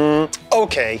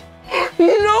 Okay.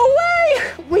 No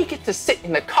way! We get to sit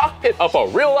in the cockpit of a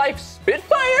real-life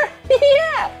Spitfire?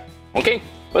 Yeah! Okay,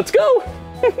 let's go.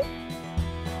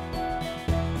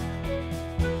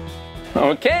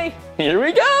 Okay, here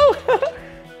we go.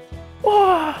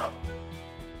 Whoa.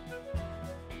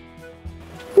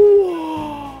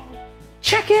 Whoa.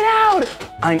 Check it out.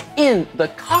 I'm in the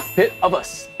cockpit of a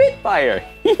Spitfire.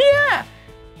 Yeah,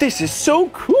 this is so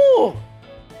cool.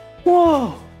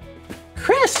 Whoa.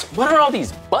 Chris, what are all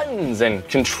these buttons and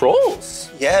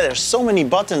controls? Yeah, there's so many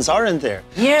buttons, aren't there?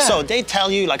 Yeah. So they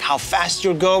tell you like how fast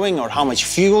you're going or how much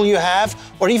fuel you have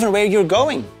or even where you're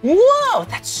going. Whoa,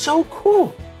 that's so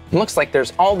cool. It looks like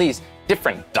there's all these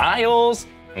different dials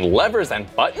and levers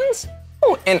and buttons.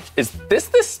 Oh, and is this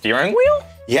the steering wheel?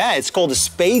 Yeah, it's called a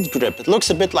spade grip. It looks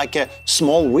a bit like a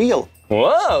small wheel.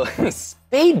 Whoa,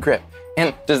 spade grip.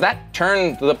 And does that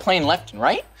turn the plane left and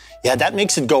right? Yeah, that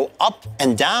makes it go up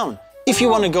and down. If you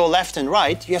want to go left and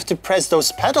right, you have to press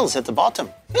those pedals at the bottom.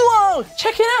 Whoa,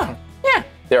 check it out. Yeah,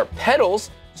 there are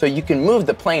pedals so you can move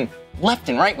the plane left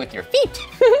and right with your feet.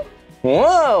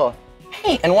 Whoa.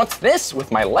 Hey, and what's this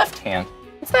with my left hand?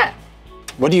 What's that?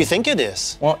 What do you think it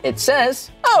is? Well, it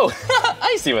says, oh,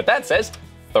 I see what that says.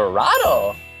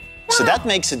 Throttle. So that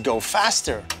makes it go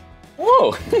faster.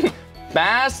 Whoa,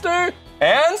 faster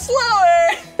and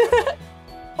slower.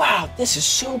 Wow, this is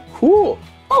so cool.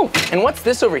 Oh, and what's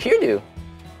this over here do?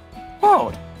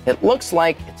 Oh, it looks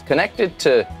like it's connected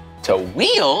to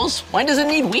wheels. Why does it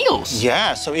need wheels?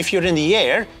 Yeah, so if you're in the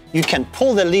air, you can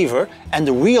pull the lever and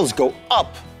the wheels go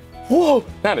up. Whoa,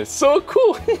 that is so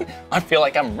cool. I feel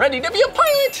like I'm ready to be a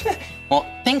pilot. Well,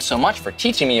 thanks so much for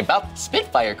teaching me about the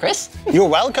Spitfire, Chris. You're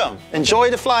welcome. Enjoy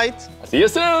the flight. I'll see you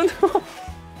soon.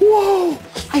 Whoa,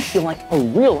 I feel like a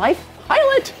real-life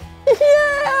pilot.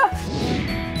 Yeah!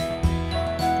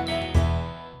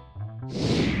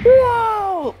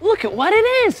 Whoa, look at what it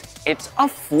is. It's a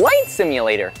flight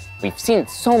simulator. We've seen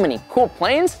so many cool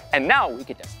planes, and now we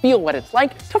get to feel what it's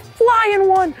like to fly in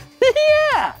one.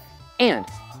 Yeah! And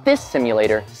this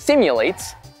simulator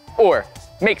simulates, or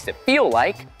makes it feel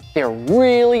like, they're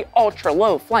really ultra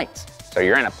low flights. So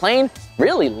you're in a plane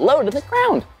really low to the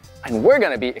ground. And we're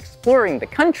gonna be exploring the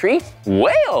country,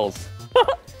 Wales.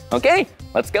 Okay,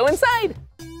 let's go inside.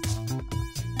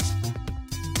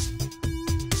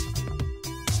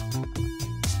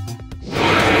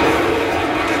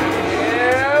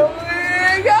 Here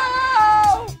we go!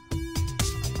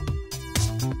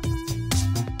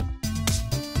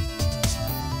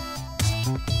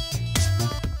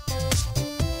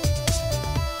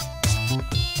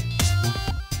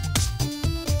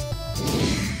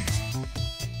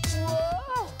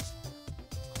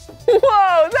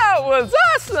 Whoa, that was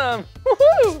awesome!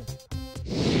 Woohoo!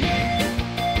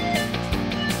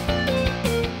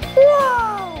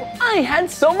 Whoa! I had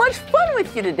so much fun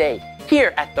with you today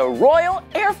here at the Royal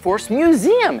Air Force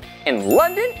Museum in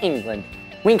London, England.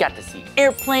 We got to see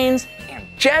airplanes and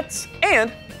jets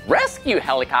and rescue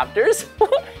helicopters.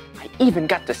 I even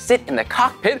got to sit in the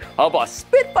cockpit of a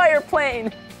Spitfire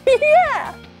plane.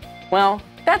 Yeah! Well,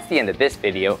 that's the end of this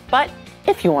video, but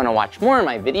if you want to watch more of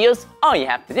my videos, all you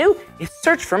have to do is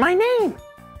search for my name.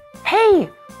 Hey,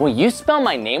 will you spell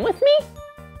my name with me?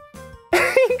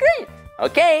 Great.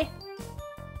 Okay.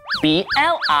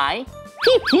 B-L-I-P-P-I,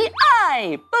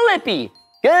 Blippi.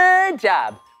 Good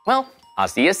job. Well, I'll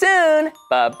see you soon.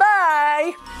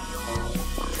 Bye-bye.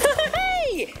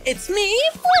 Hey, it's me,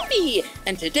 Blippi.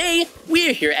 And today,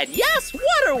 we're here at Yas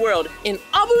Water World in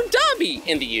Abu Dhabi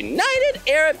in the United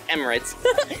Arab Emirates.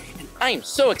 I am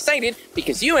so excited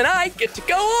because you and I get to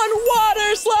go on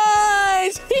water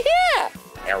slides! Yeah!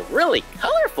 They're really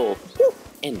colorful.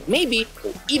 And maybe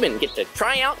we'll even get to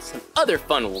try out some other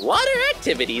fun water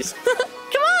activities.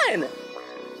 Come on!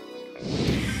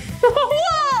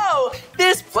 Whoa!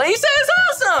 This place is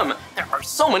awesome! There are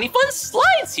so many fun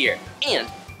slides here. And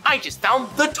I just found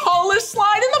the tallest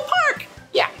slide in the park.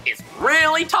 Yeah, it's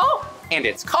really tall and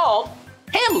it's called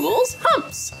Hamlul's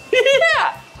Humps.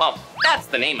 Yeah! Well, that's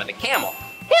the name of the camel,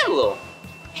 Hamlul.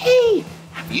 Hey,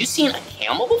 have you seen a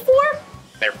camel before?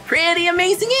 They're pretty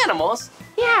amazing animals.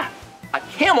 Yeah, a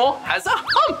camel has a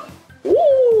hump.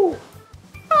 Ooh.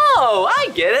 Oh, I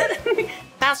get it.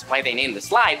 That's why they named the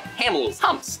slide Hamlul's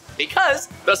Humps, because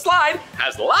the slide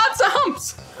has lots of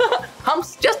humps.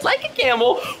 Humps just like a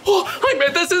camel. Oh, I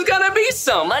bet this is gonna be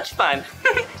so much fun.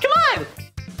 Come on.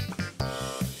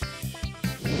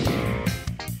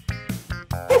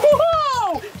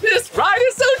 Whoa! This ride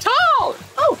is so tall!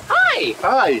 Oh, hi!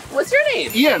 Hi. What's your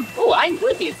name? Ian. Oh, I'm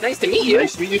Blippi. It's nice to meet you.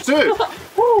 Nice to meet you too.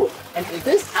 Whoa! And is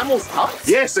this Hamel's humps?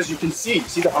 Yes, as you can see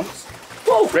the humps?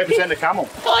 Whoa! Represent a camel.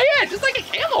 Oh yeah, just like a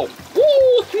camel.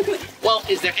 Woo! Well,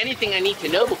 is there anything I need to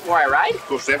know before I ride? Of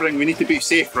course, everything we need to be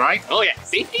safe, right? Oh yeah,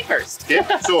 safety first.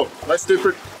 Yeah. So let's do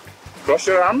for cross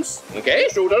your arms, Okay.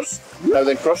 shoulders, now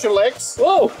then cross your legs,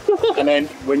 Whoa! and then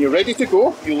when you're ready to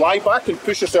go, you lie back and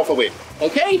push yourself away.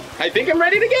 Okay, I think I'm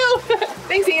ready to go.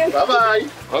 Thanks, Ian. Bye-bye.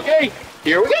 Okay,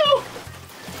 here we go.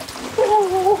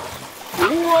 Whoa!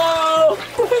 Whoa!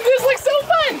 This looks so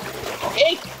fun.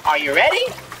 Okay, are you ready?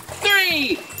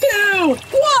 3, 2,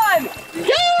 1,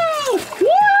 go! Woo!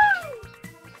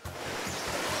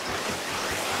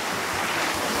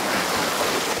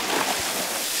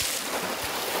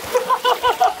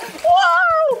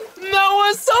 Whoa! That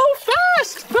was so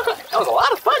fast! That was a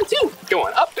lot of fun too.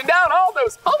 Going up and down all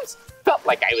those humps. Felt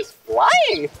like I was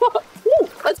flying. Woo,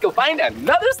 let's go find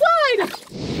another slide.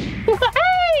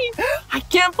 Hey! I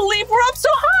can't believe we're up so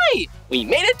high. We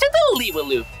made it to the Liwa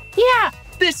Loop. Yeah,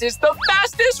 this is the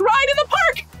fastest ride in the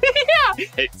park. Yeah,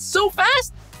 it's so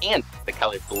fast and the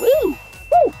color blue.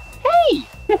 Woo, hey!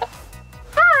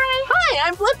 Hi,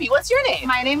 I'm Blippi. What's your name?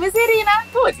 My name is Irina.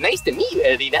 Oh, it's nice to meet you,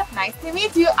 Irina. Nice to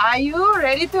meet you. Are you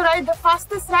ready to ride the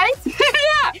fastest ride?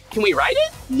 Yeah, can we ride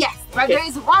it? Yes, but Okay. there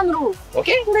is one rule.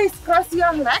 Okay. Please cross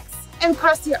your legs and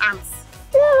cross your arms.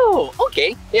 Whoa,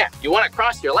 okay. Yeah, you want to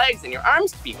cross your legs and your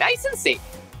arms to be nice and safe.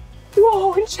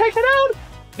 Whoa, and check it out.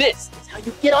 This is how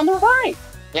you get on the ride.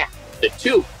 Yeah, The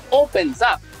tube opens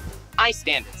up. I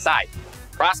stand inside,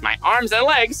 cross my arms and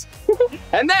legs,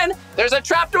 and then there's a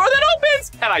trap door that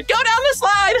opens, and I go down the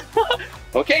slide.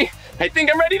 Okay, I think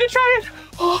I'm ready to try it.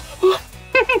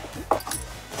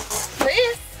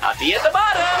 Please. I'll be at the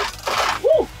bottom.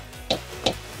 Woo.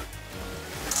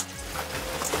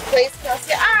 Please cross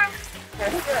your arms.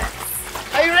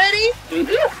 Perfect. Are you ready?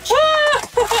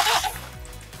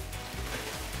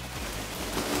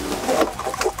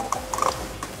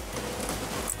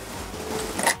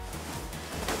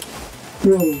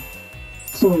 Three,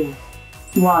 two,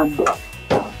 one.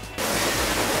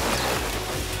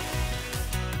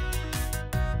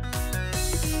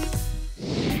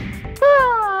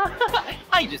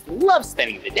 I just love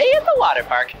spending the day at the water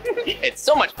park. It's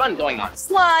so much fun going on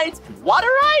slides, water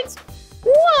rides.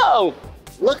 Whoa!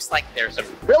 Looks like there's some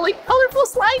really colorful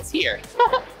slides here.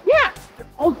 Yeah, they're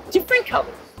all different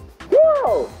colors.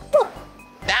 Whoa! Look,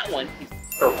 that one is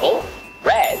purple,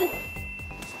 red.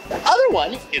 The other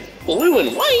one is blue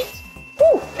and white.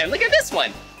 Woo! And look at this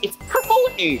one. It's purple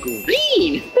and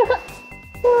green.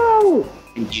 Whoa!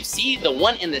 And you see the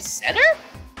one in the center?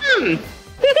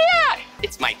 Yeah,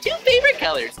 it's my two favorite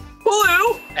colors,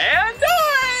 blue and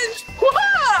orange.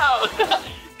 Wow!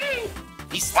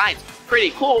 These slides are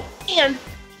pretty cool. And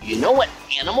do you know what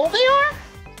animal they are?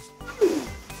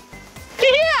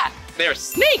 Yeah, they're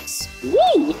snakes.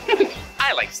 Woo!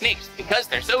 I like snakes because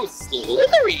they're so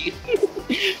slithery.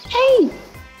 Hey,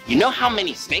 you know how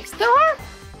many snakes there are?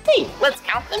 Hey, let's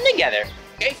count them together.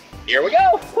 Okay, here we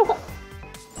go.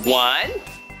 1,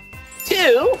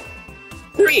 2,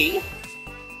 3,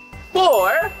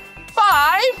 4,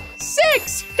 5,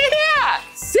 6. Yeah,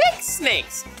 6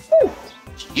 snakes. Woo.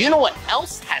 Do you know what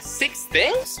else has 6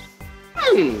 things?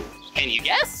 Can you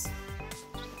guess?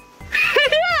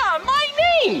 Yeah, my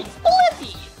name,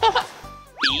 Blippi.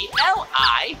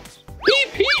 B-L-I-P-P-I.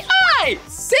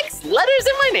 6 letters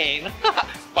in my name.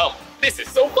 Well, this is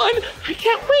so fun. I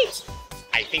can't wait.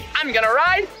 I think I'm gonna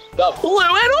ride the blue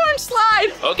and orange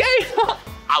slide. Okay,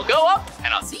 I'll go up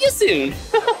and I'll see you soon.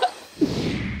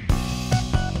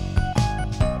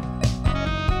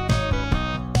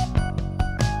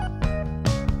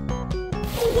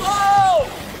 Whoa!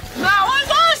 That was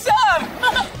awesome!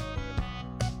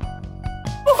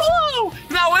 Whoa!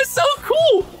 That was so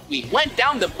cool! We went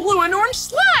down the blue and orange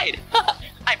slide!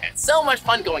 I've had so much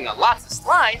fun going on lots of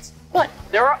slides, but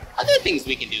there are other things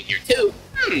we can do here too.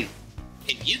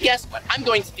 Can you guess what I'm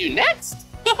going to do next?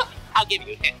 I'll give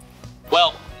you a hint.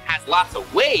 Well, it has lots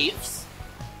of waves,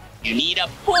 you need a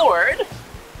board,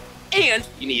 and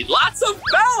you need lots of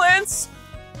balance!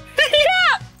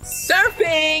 Yeah!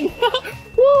 Surfing!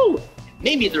 Woo!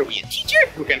 Maybe there'll be a teacher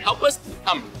who can help us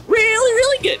become really,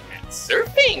 really good at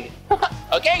surfing.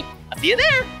 Okay, I'll see you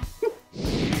there.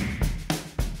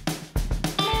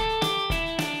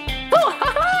 Oh,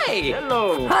 hi!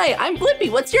 Hello. Hi, I'm Blippi.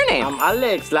 What's your name? I'm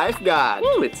Alex, lifeguard.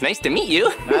 Ooh, it's nice to meet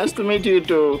you. Nice to meet you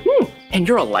too. And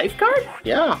you're a lifeguard?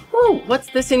 Yeah. Oh, what's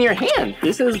this in your hand?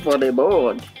 This is for the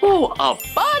board. Oh, a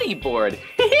bodyboard.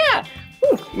 Yeah.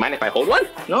 Ooh, mind if I hold one?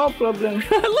 No problem.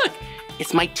 Look,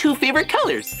 it's my two favorite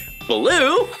colors,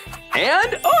 blue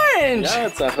and orange. Yeah,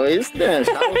 it's a coincidence.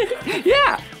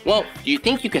 Yeah. Well, do you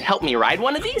think you could help me ride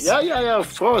one of these? Yeah,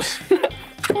 of course.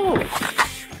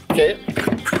 Okay.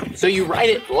 So you ride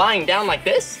it lying down like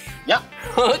this? Yeah.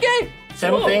 Okay.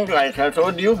 Same Whoa. thing like I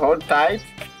told you, hold tight.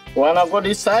 Wanna go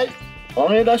this side?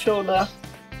 Only the shoulder.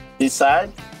 This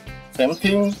side. Same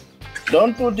thing.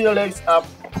 Don't put your legs up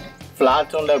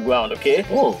flat on the ground, okay?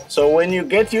 Oh. So when you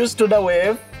get used to the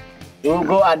wave, you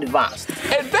go advanced.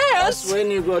 Advanced? That's when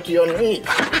you go to your knee.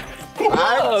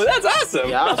 Oh, that's awesome.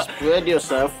 Yeah, spread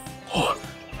yourself.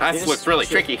 This looks really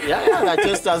tricky. Yeah,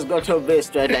 just go to base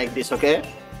straight like this, okay?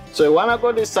 So you wanna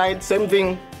go this side, same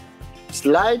thing.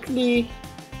 Slightly,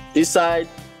 this side,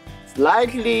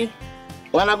 slightly.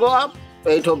 Wanna go up, a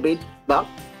little bit back.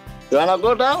 You wanna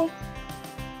go down,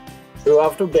 you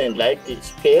have to bend like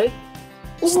this, okay?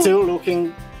 Still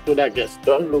looking to the guest,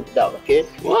 don't look down, okay?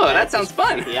 Whoa, that sounds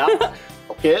fun. Yeah.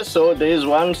 Okay, so there is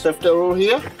one safety rule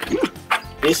here.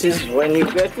 This is when you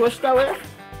get washed away,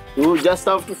 you just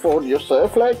have to fold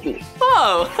yourself like this.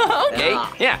 Oh, okay.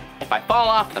 Yeah. If I fall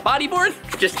off the bodyboard,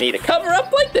 just need to cover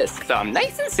up like this, so I'm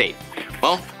nice and safe.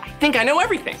 Well, I think I know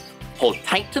everything. Hold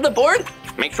tight to the board,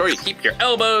 make sure you keep your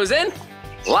elbows in,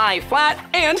 lie flat,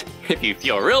 and if you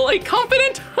feel really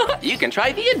confident, you can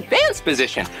try the advanced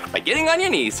position by getting on your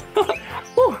knees.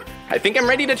 Whew, I think I'm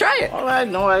ready to try it. All right,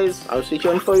 no worries. I'll switch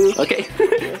on for you. Okay,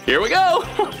 here we go.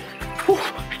 Whew,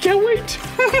 I can't wait.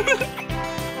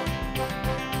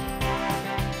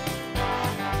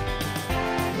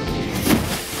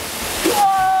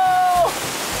 Whoa!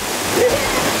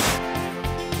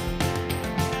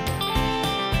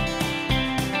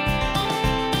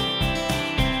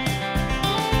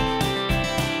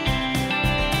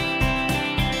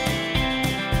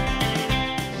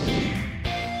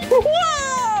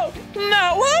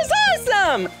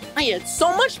 welcome! I had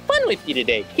so much fun with you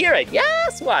today here at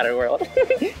Yes Water World.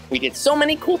 We did so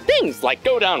many cool things like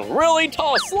go down really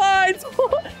tall slides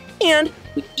and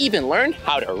we even learned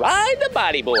how to ride the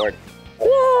bodyboard.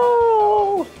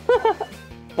 Whoa!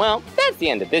 Well, that's the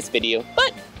end of this video,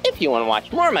 but if you want to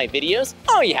watch more of my videos,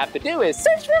 all you have to do is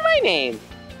search for my name.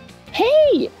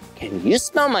 Hey, can you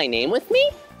spell my name with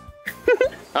me?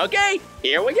 Okay,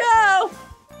 here we go.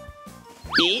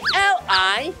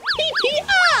 B-L-I-P-P-I,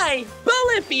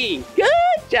 Blippi.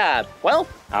 Good job. Well,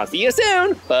 I'll see you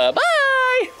soon.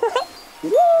 Bye-bye.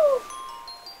 Woo!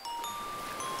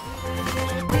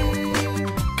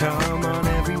 Come on,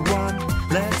 everyone,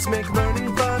 let's make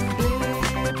learning fun.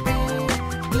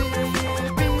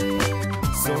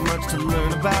 So much to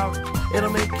learn about, it'll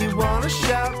make you want to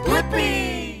shout,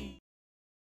 Blippi!